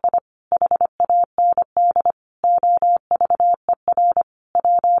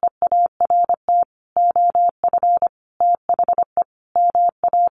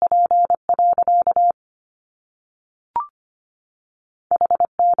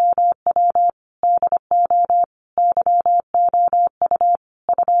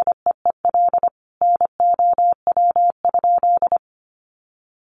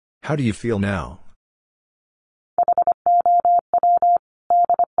 How do you feel now?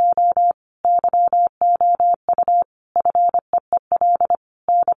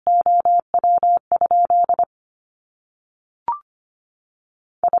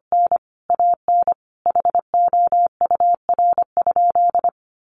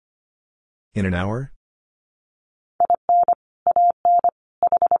 In an hour?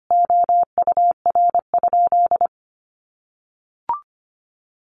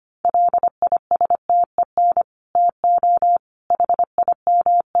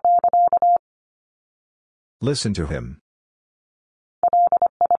 Listen to him.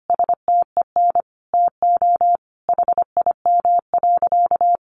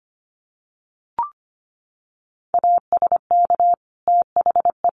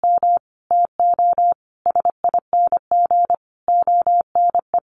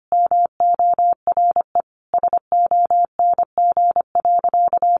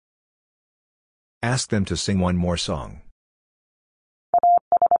 Ask them to sing one more song.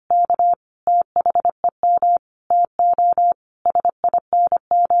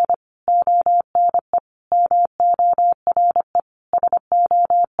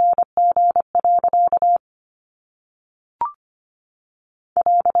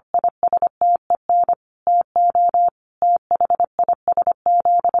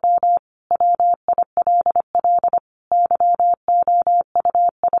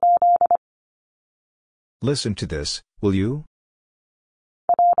 Listen to this, will you?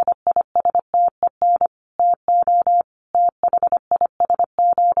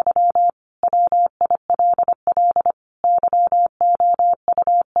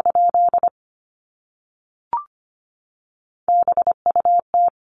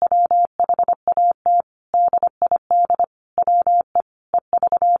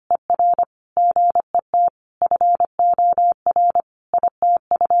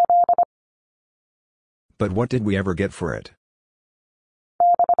 But what did we ever get for it?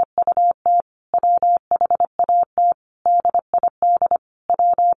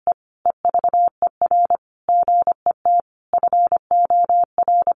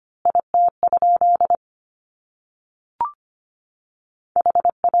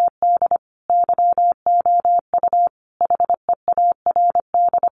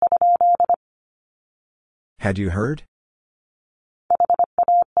 Had you heard?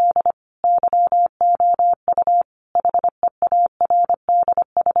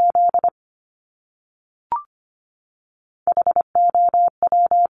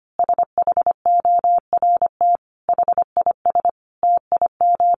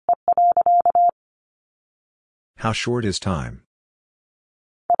 How short is time?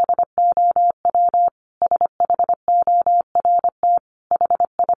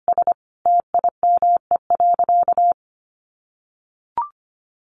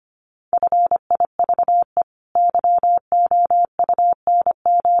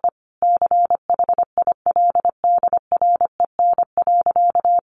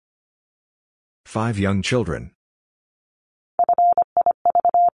 Five young children.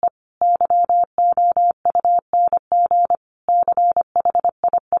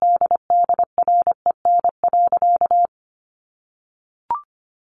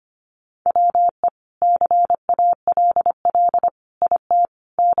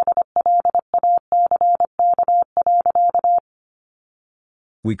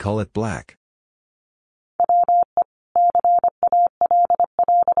 We call it black.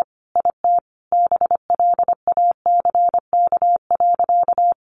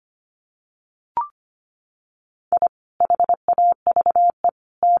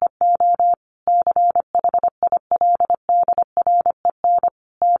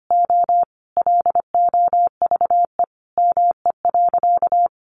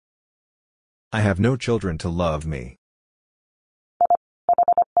 I have no children to love me.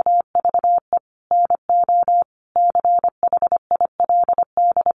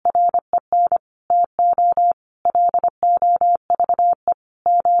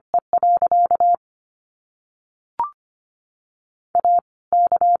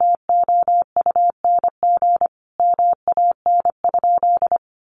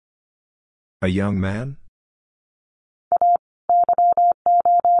 A young man?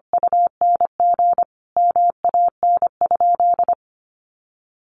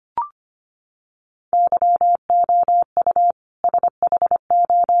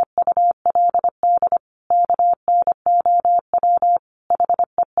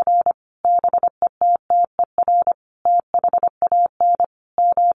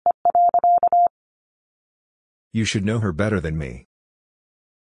 You should know her better than me.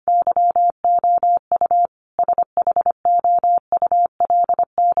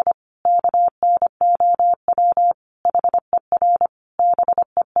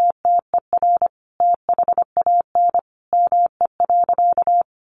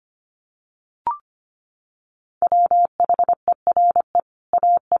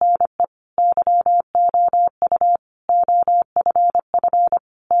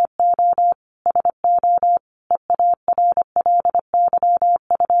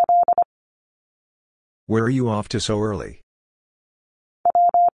 Where are you off to so early?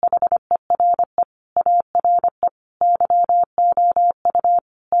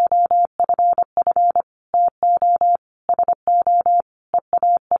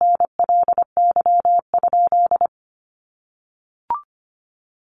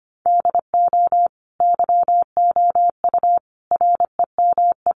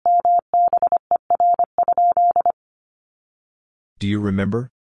 Do you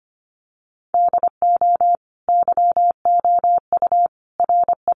remember?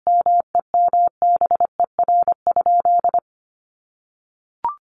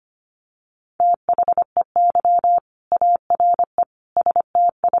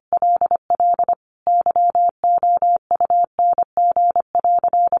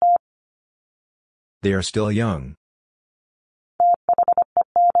 They are still young.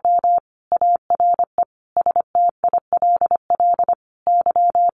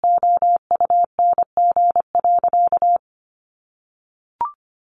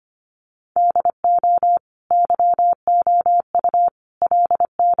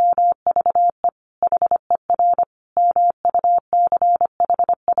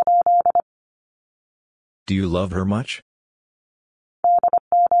 Do you love her much?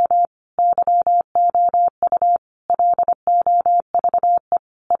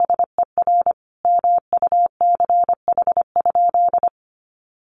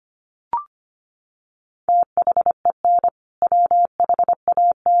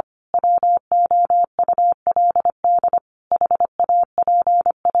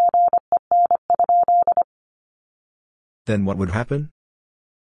 Then what would happen?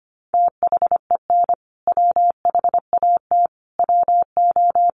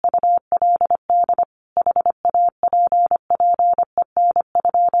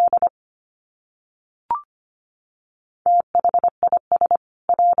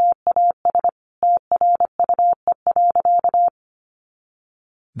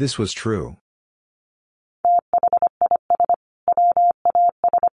 This was true.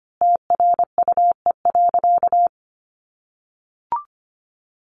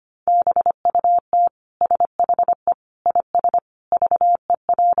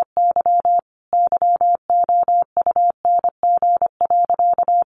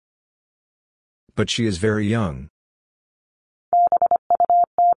 But she is very young.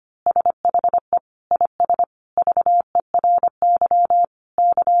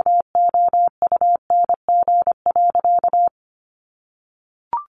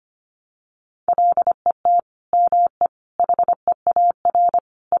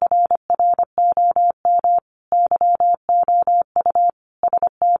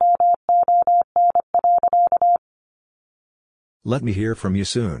 Let me hear from you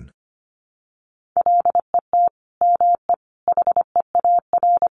soon.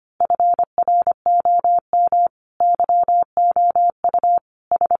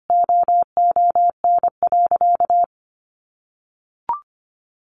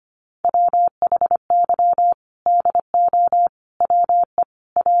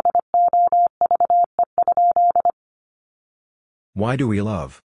 Why do we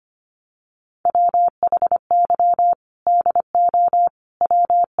love?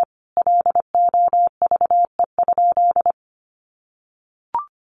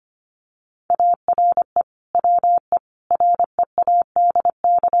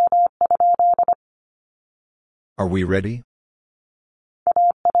 Are we ready?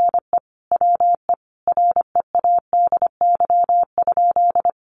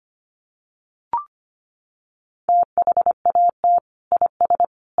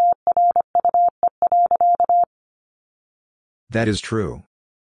 That is true.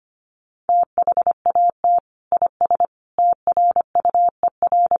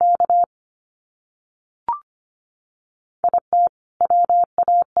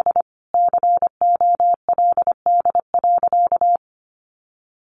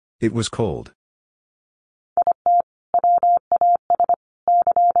 It was cold.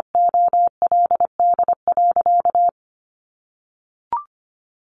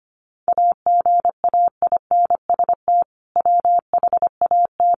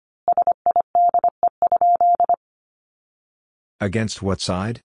 Against what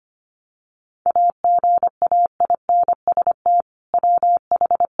side?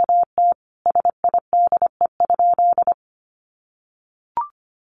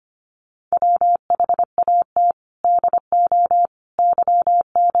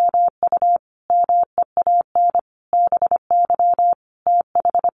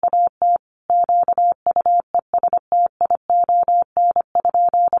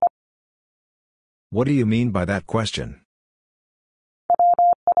 What do you mean by that question?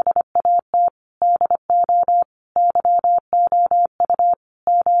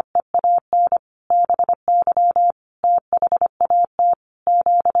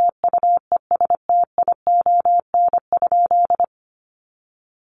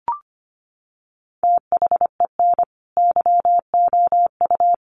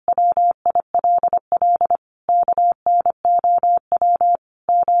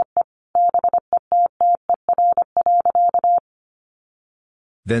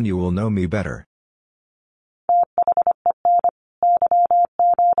 Then you will know me better.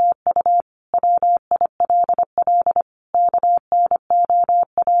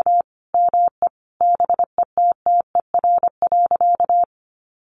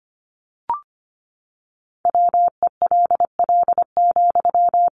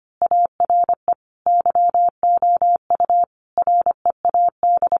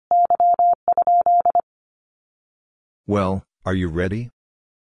 Well, are you ready?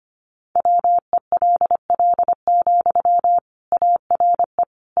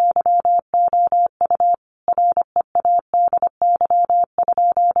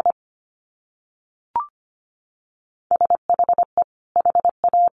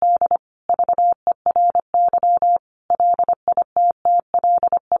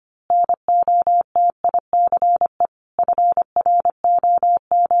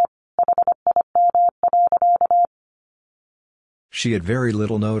 She had very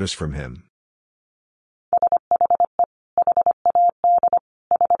little notice from him.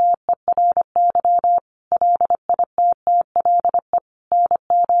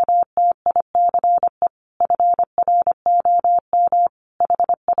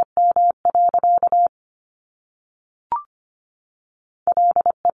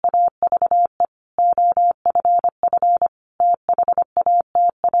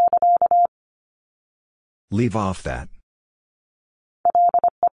 Leave off that.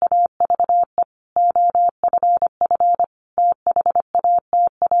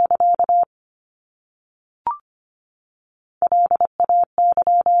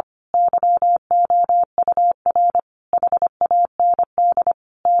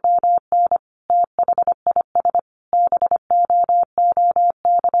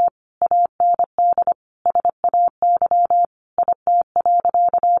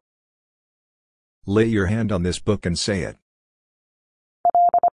 Lay your hand on this book and say it.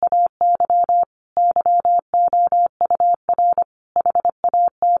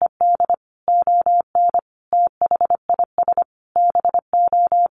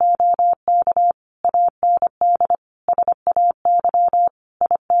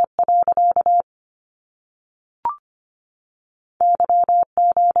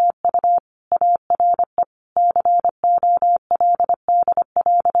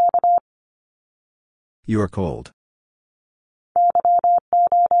 You are cold.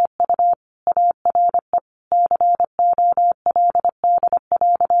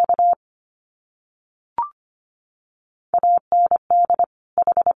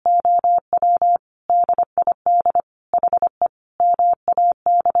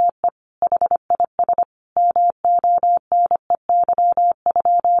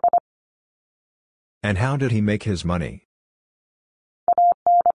 And how did he make his money?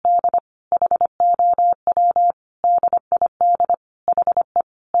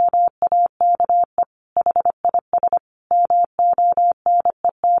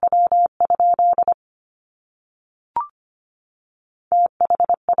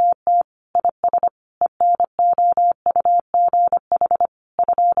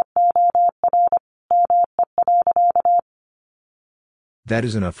 That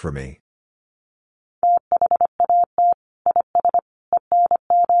is enough for me.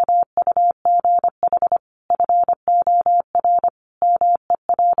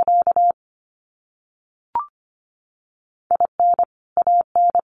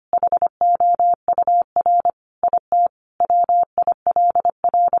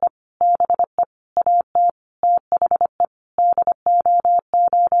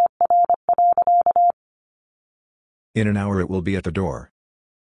 In an hour it will be at the door.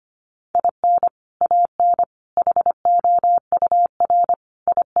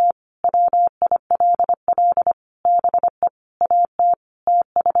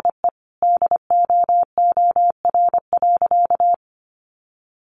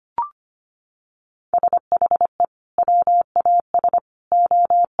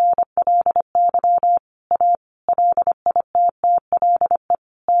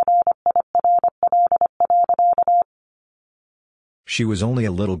 She was only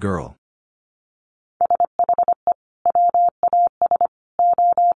a little girl.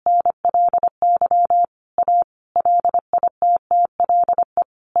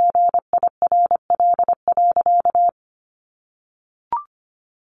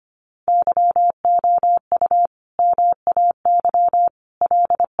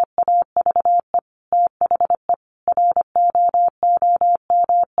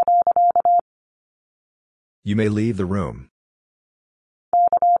 You may leave the room.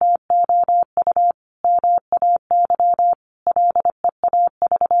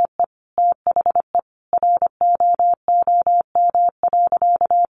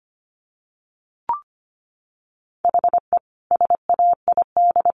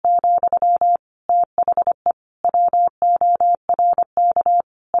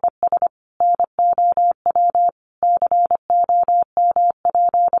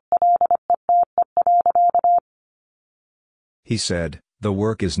 He said, "The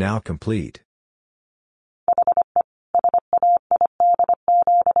work is now complete."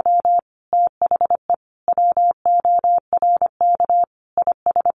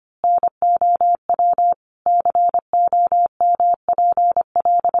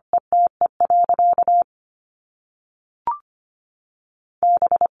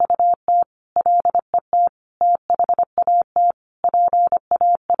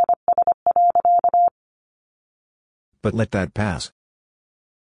 But let that pass.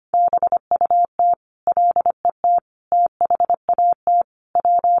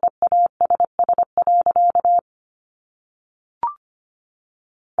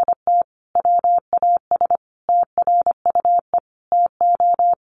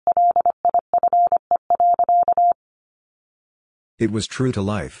 It was true to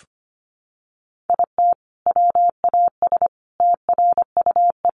life.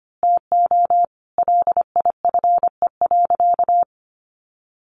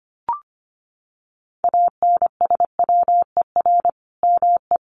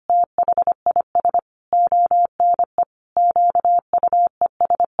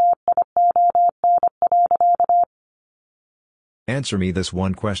 Answer me this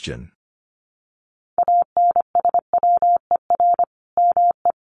one question.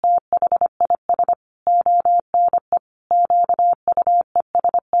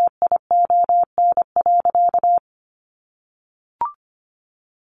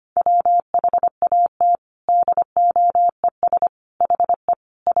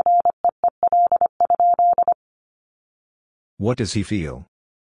 What does he feel?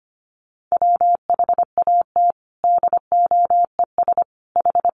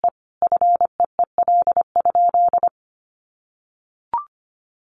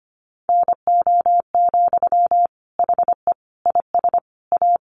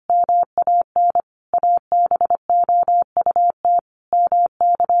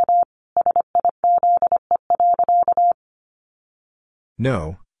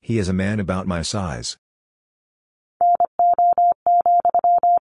 No, he is a man about my size.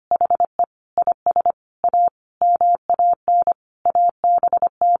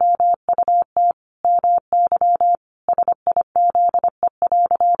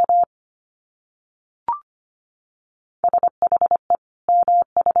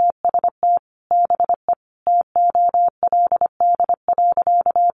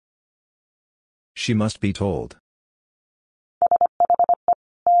 She must be told.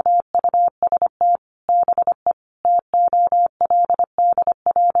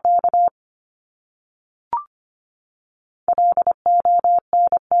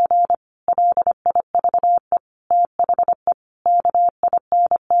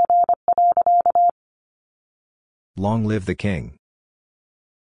 Long live the king.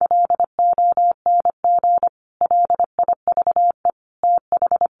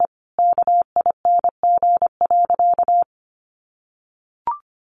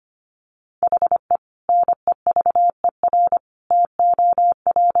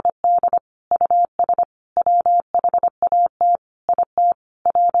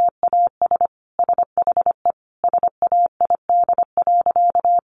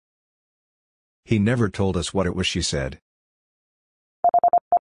 He never told us what it was she said.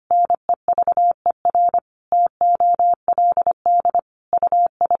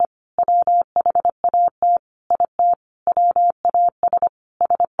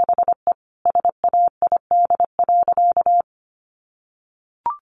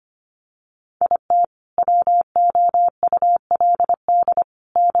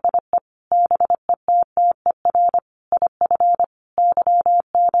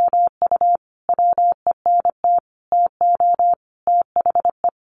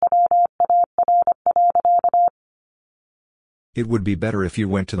 It would be better if you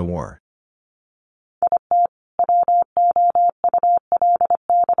went to the war.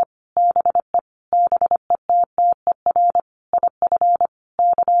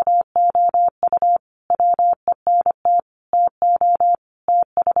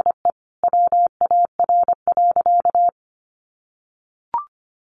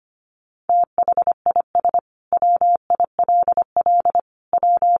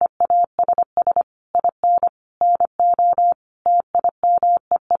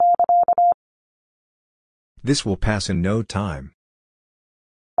 This will pass in no time.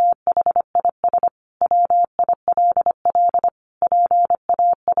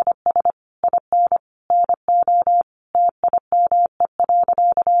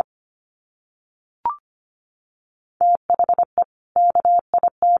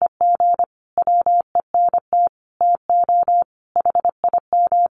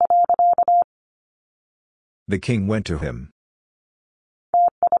 The king went to him.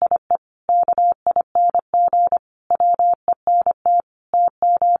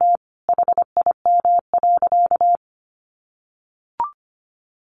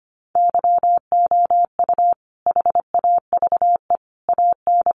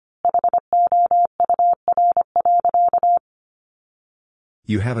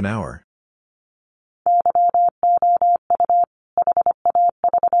 You have an hour.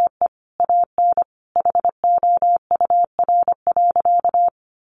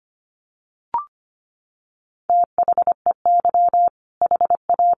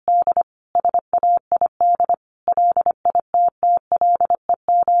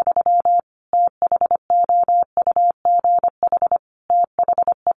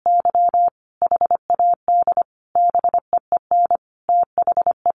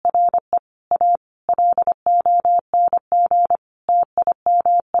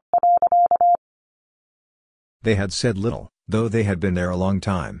 They had said little, though they had been there a long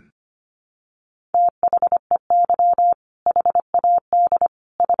time.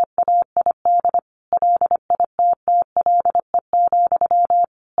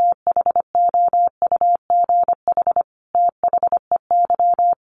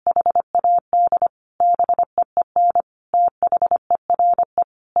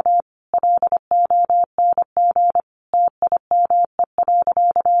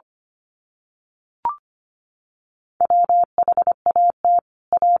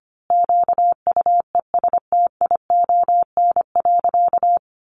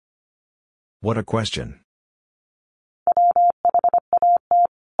 What a question.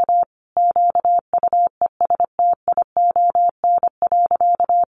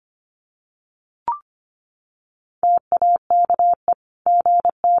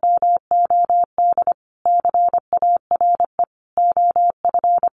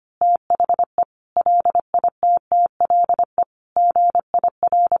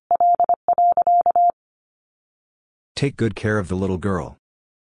 Take good care of the little girl.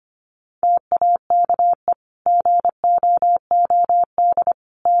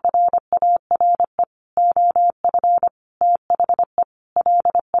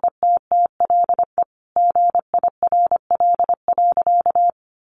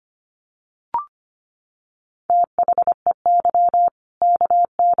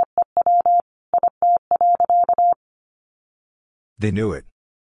 They knew it.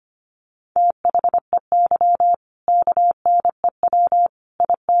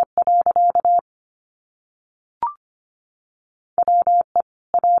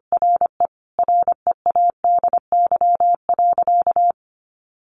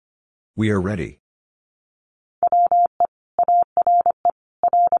 We are ready.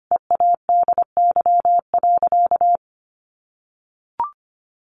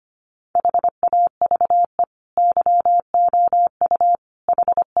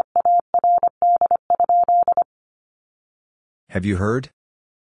 Have you heard?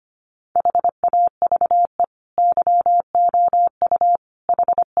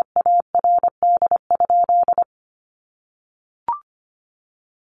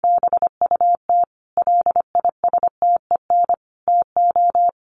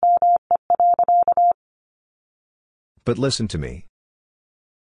 But listen to me.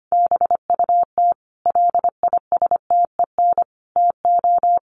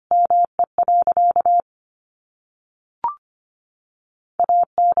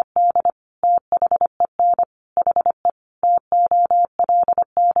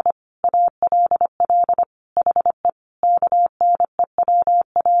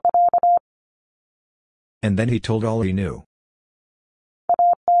 And then he told all he knew.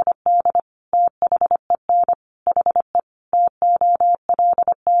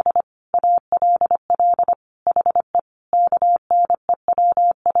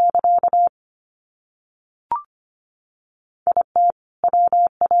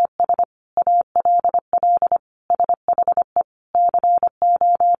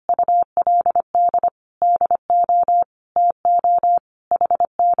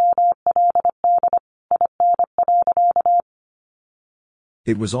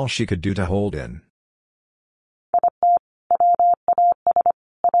 It was all she could do to hold in.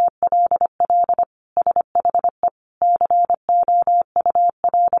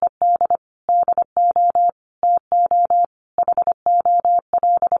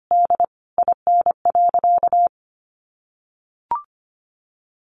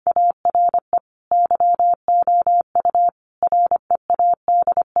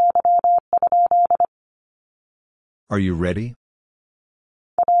 Are you ready?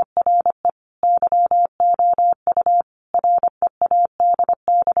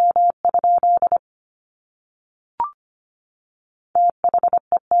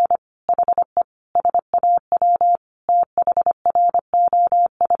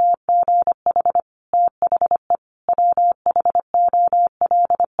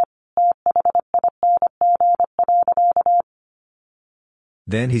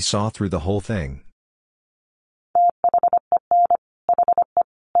 Then he saw through the whole thing.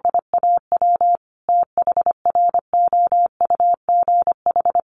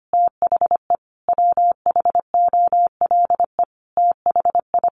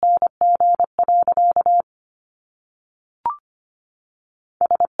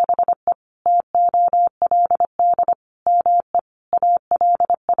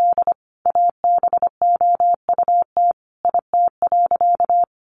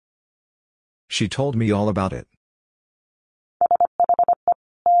 She told me all about it.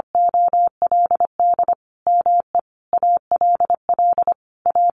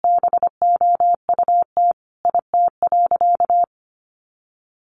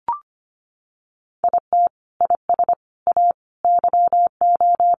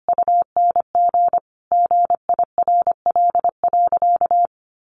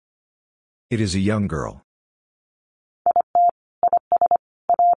 It is a young girl.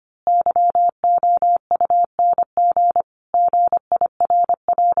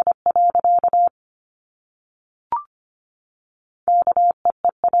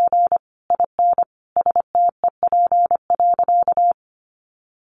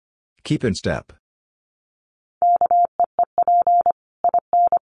 Keep in step.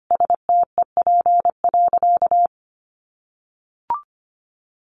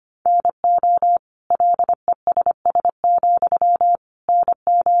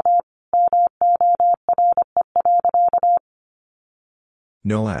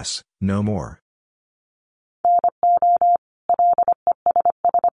 No less, no more.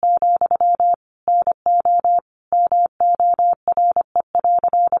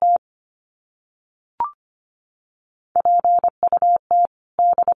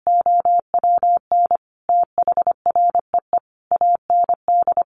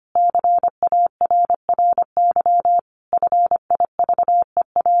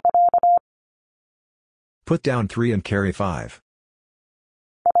 Put down 3 and carry 5.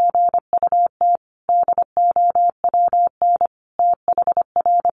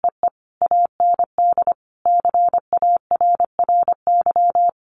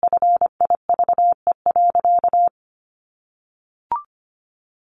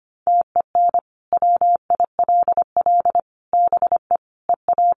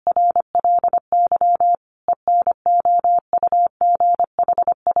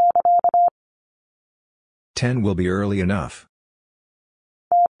 10 will be early enough.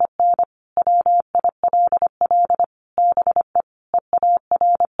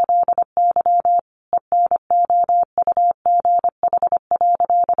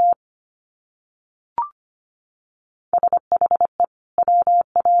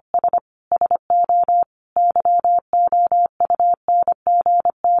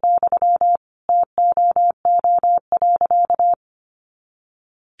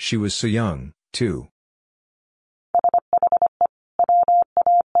 She was so young, too.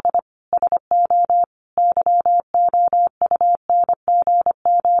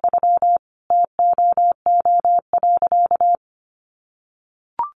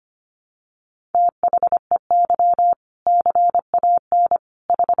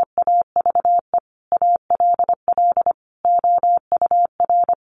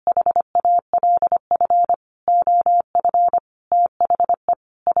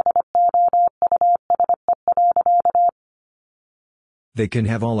 They can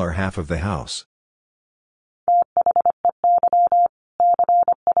have all or half of the house.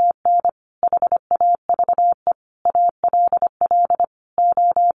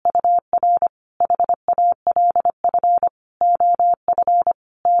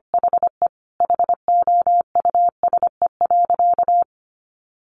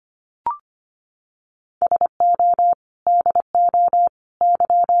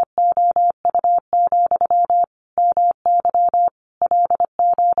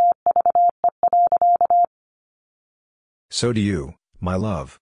 So do you, my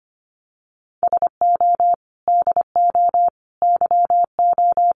love.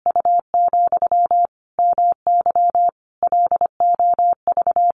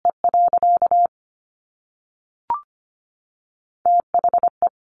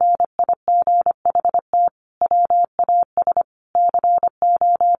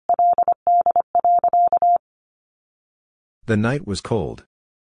 The night was cold.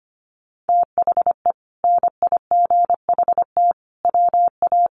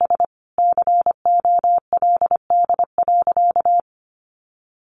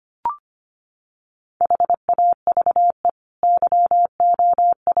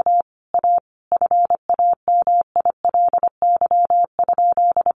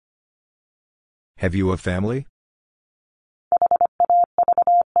 Have you a family?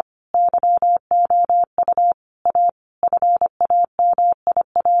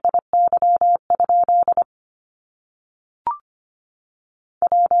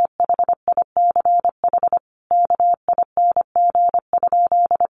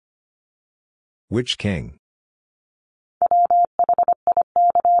 Which king?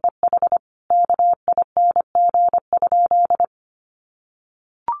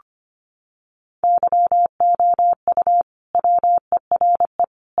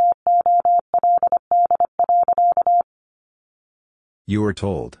 You were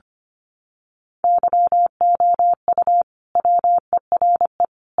told.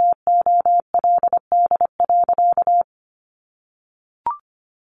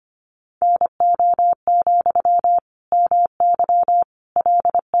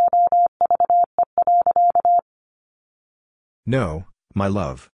 No, my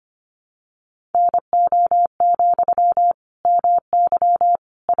love.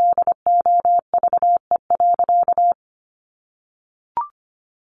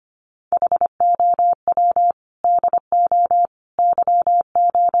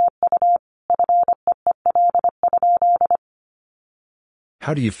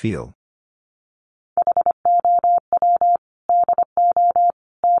 How do you feel?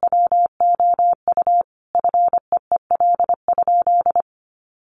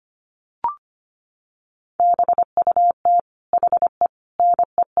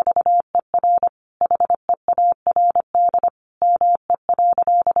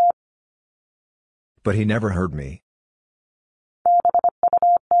 But he never heard me.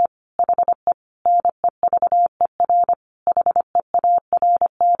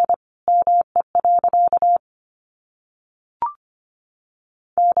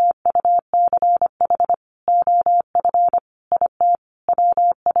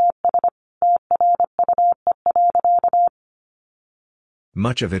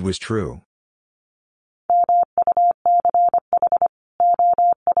 Much of it was true.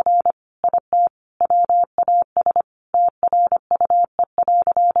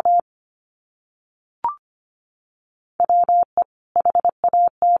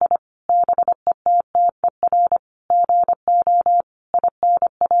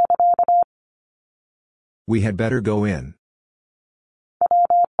 We had better go in.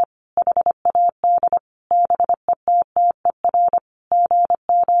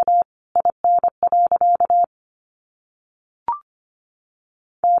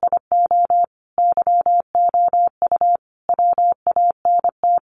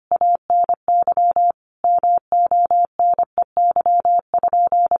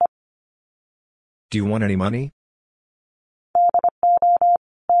 Do you want any money?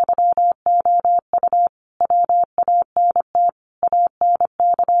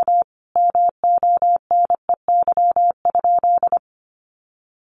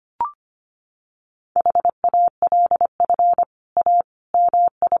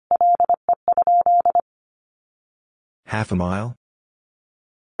 Half a mile?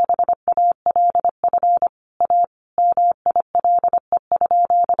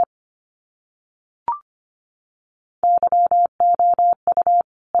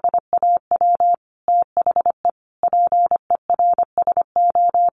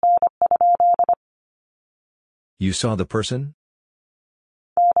 You saw the person?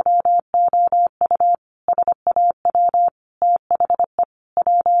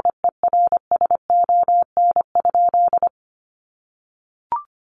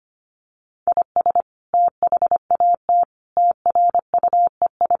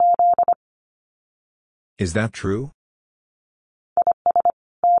 Is that true?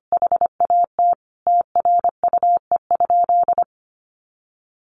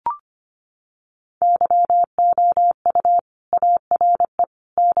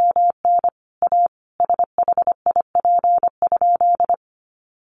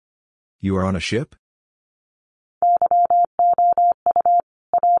 You are on a ship?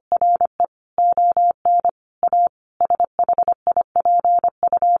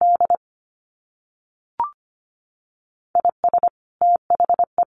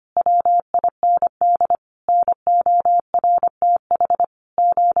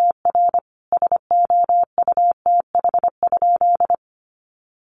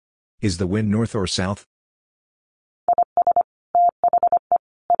 Is the wind north or south?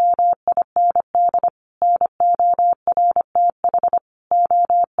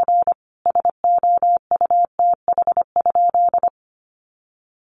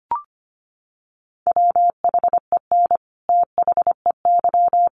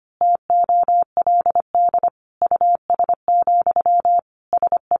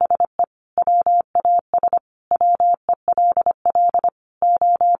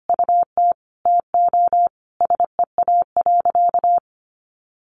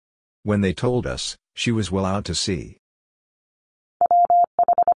 When they told us, she was well out to sea.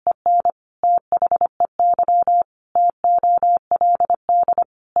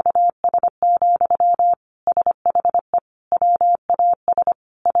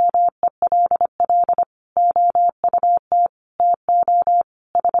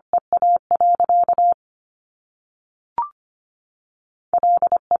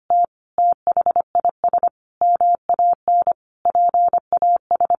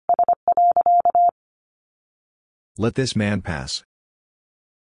 Let this man pass.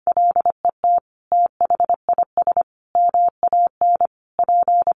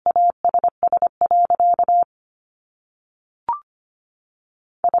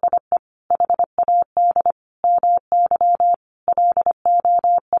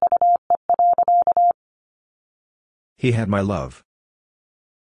 He had my love.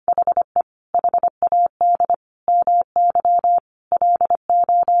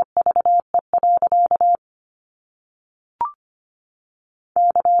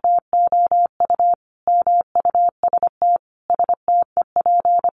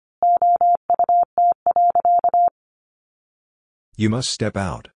 You must step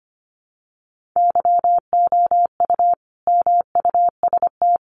out.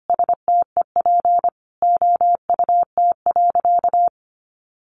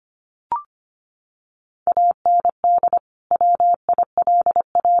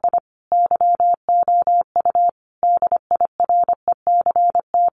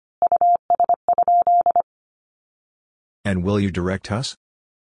 And will you direct us?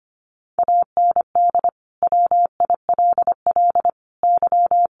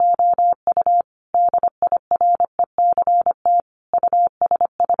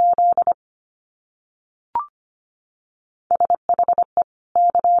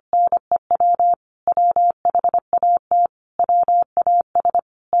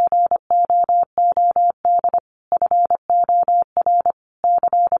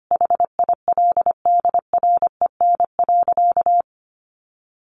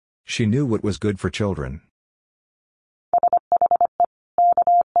 She knew what was good for children.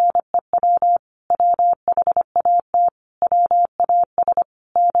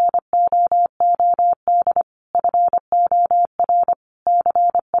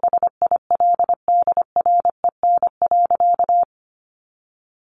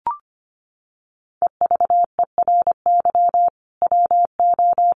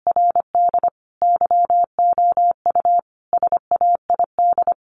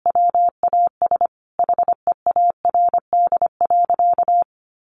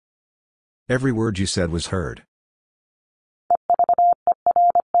 Every word you said was heard.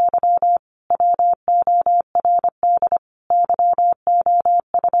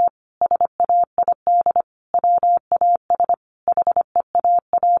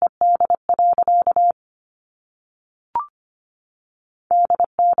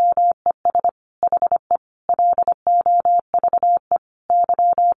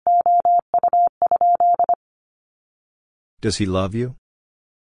 Does he love you?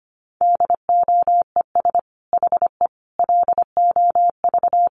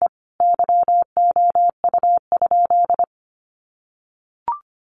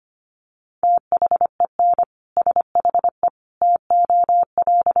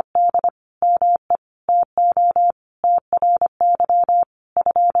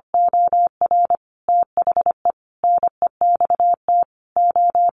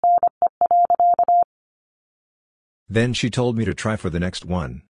 Then she told me to try for the next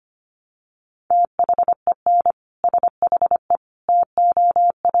one.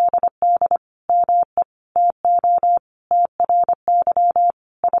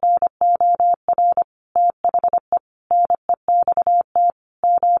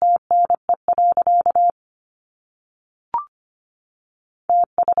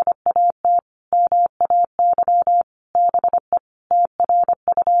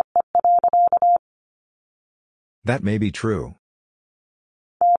 That may be true.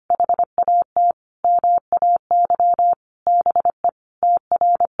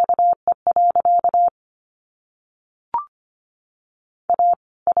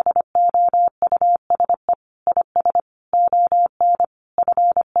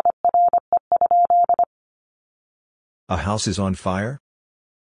 A house is on fire?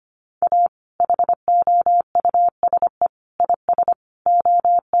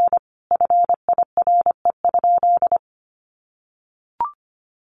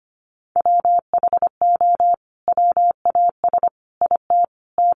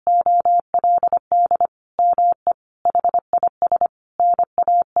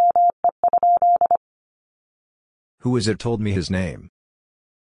 Who is it told me his name?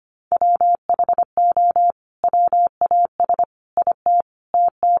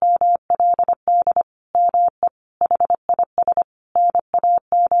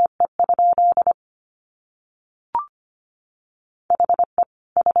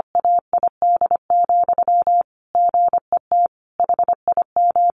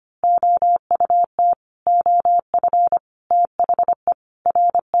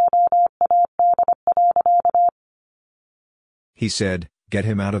 He said, "Get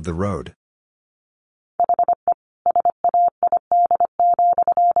him out of the road."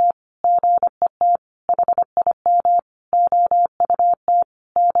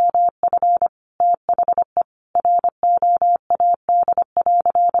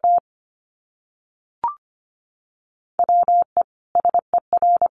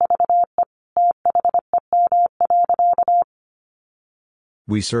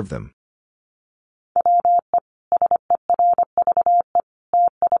 We serve them.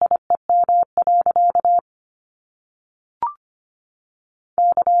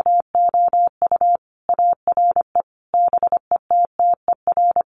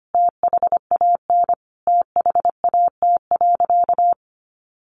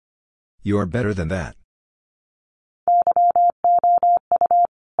 You are better than that.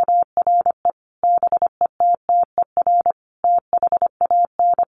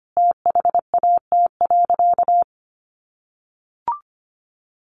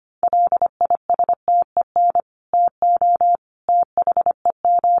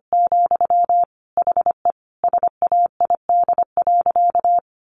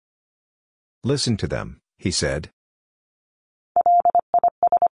 Listen to them, he said.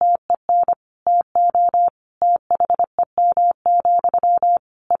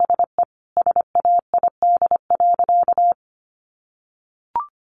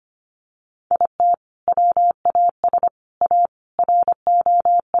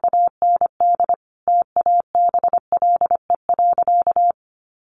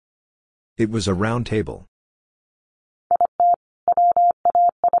 It was a round table.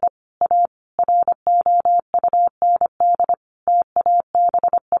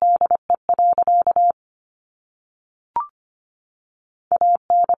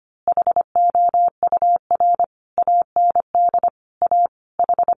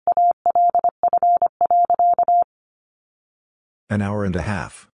 An hour and a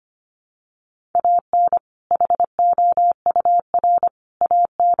half.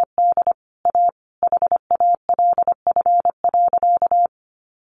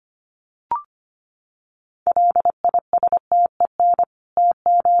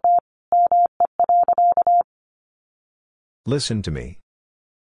 Listen to me.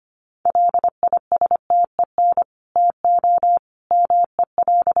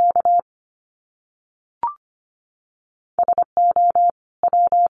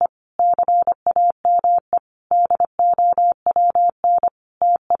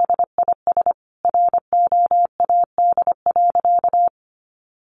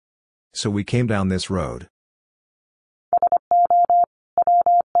 So we came down this road.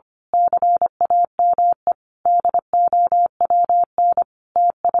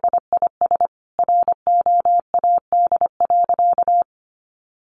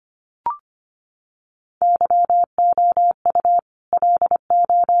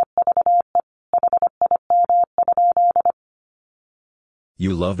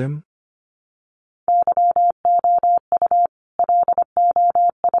 You love him?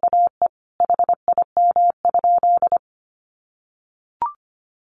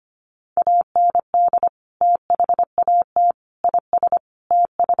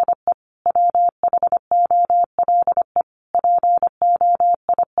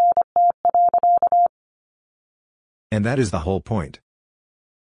 And that is the whole point.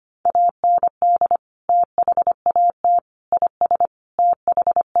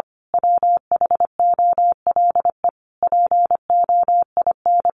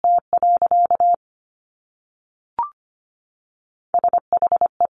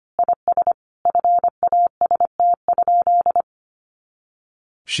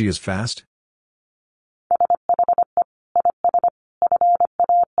 She is fast?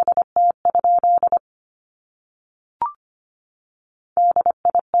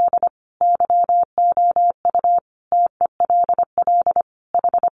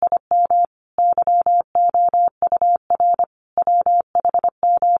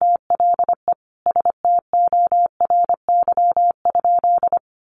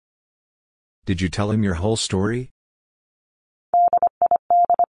 Did you tell him your whole story?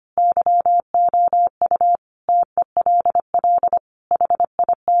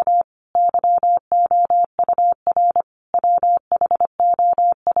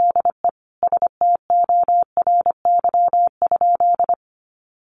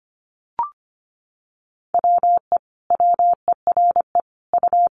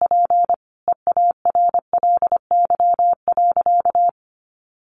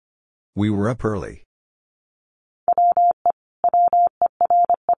 We were up early.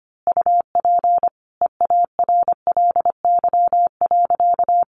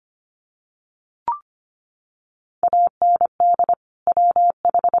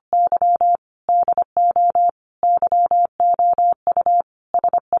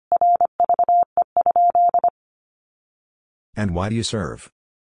 And why do you serve?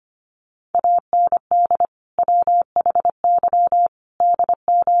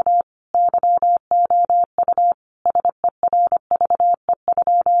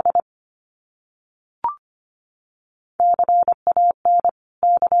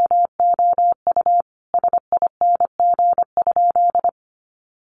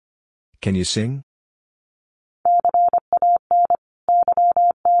 Can you sing?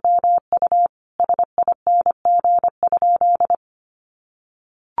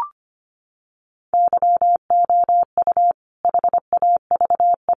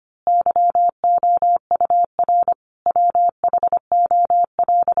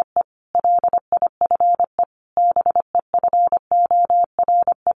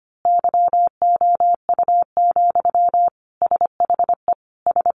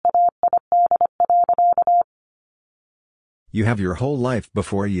 You have your whole life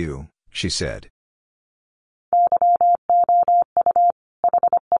before you, she said.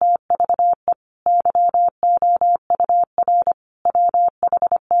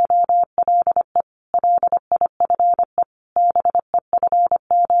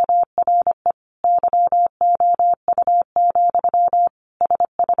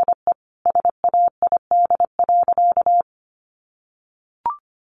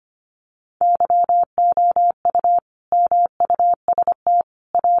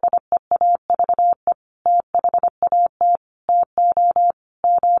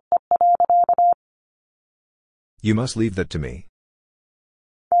 You must leave that to me.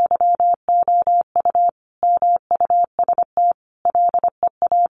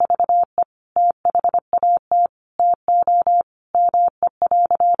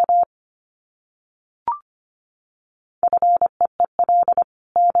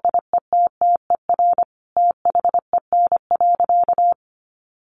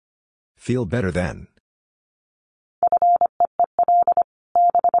 Feel better then.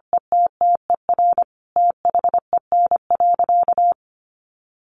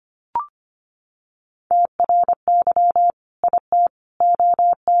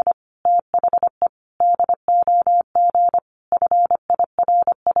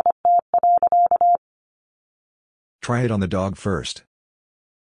 Try it on the dog first.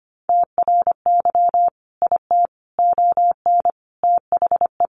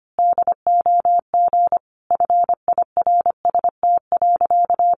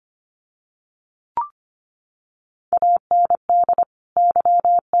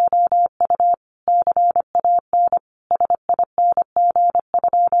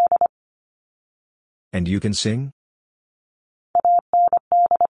 And you can sing?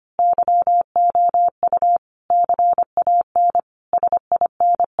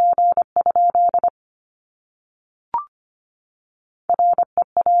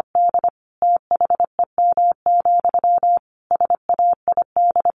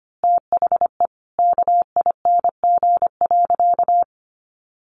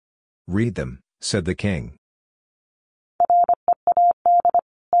 Read them, said the king.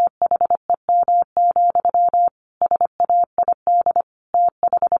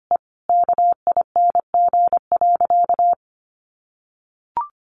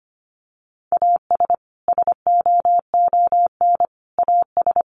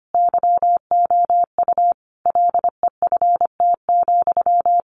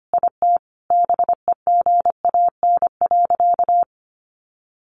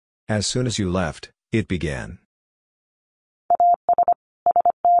 As soon as you left, it began.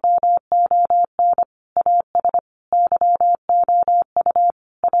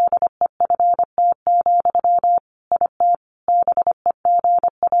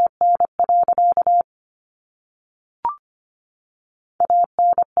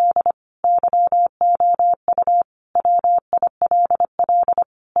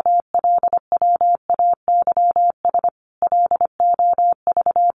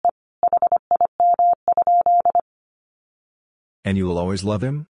 And you will always love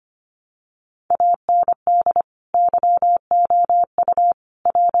him?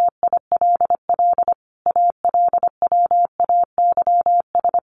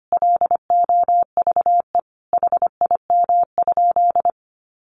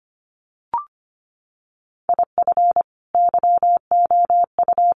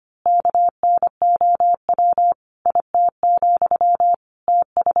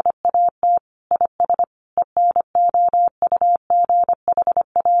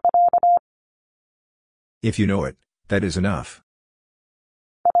 If you know it, that is enough.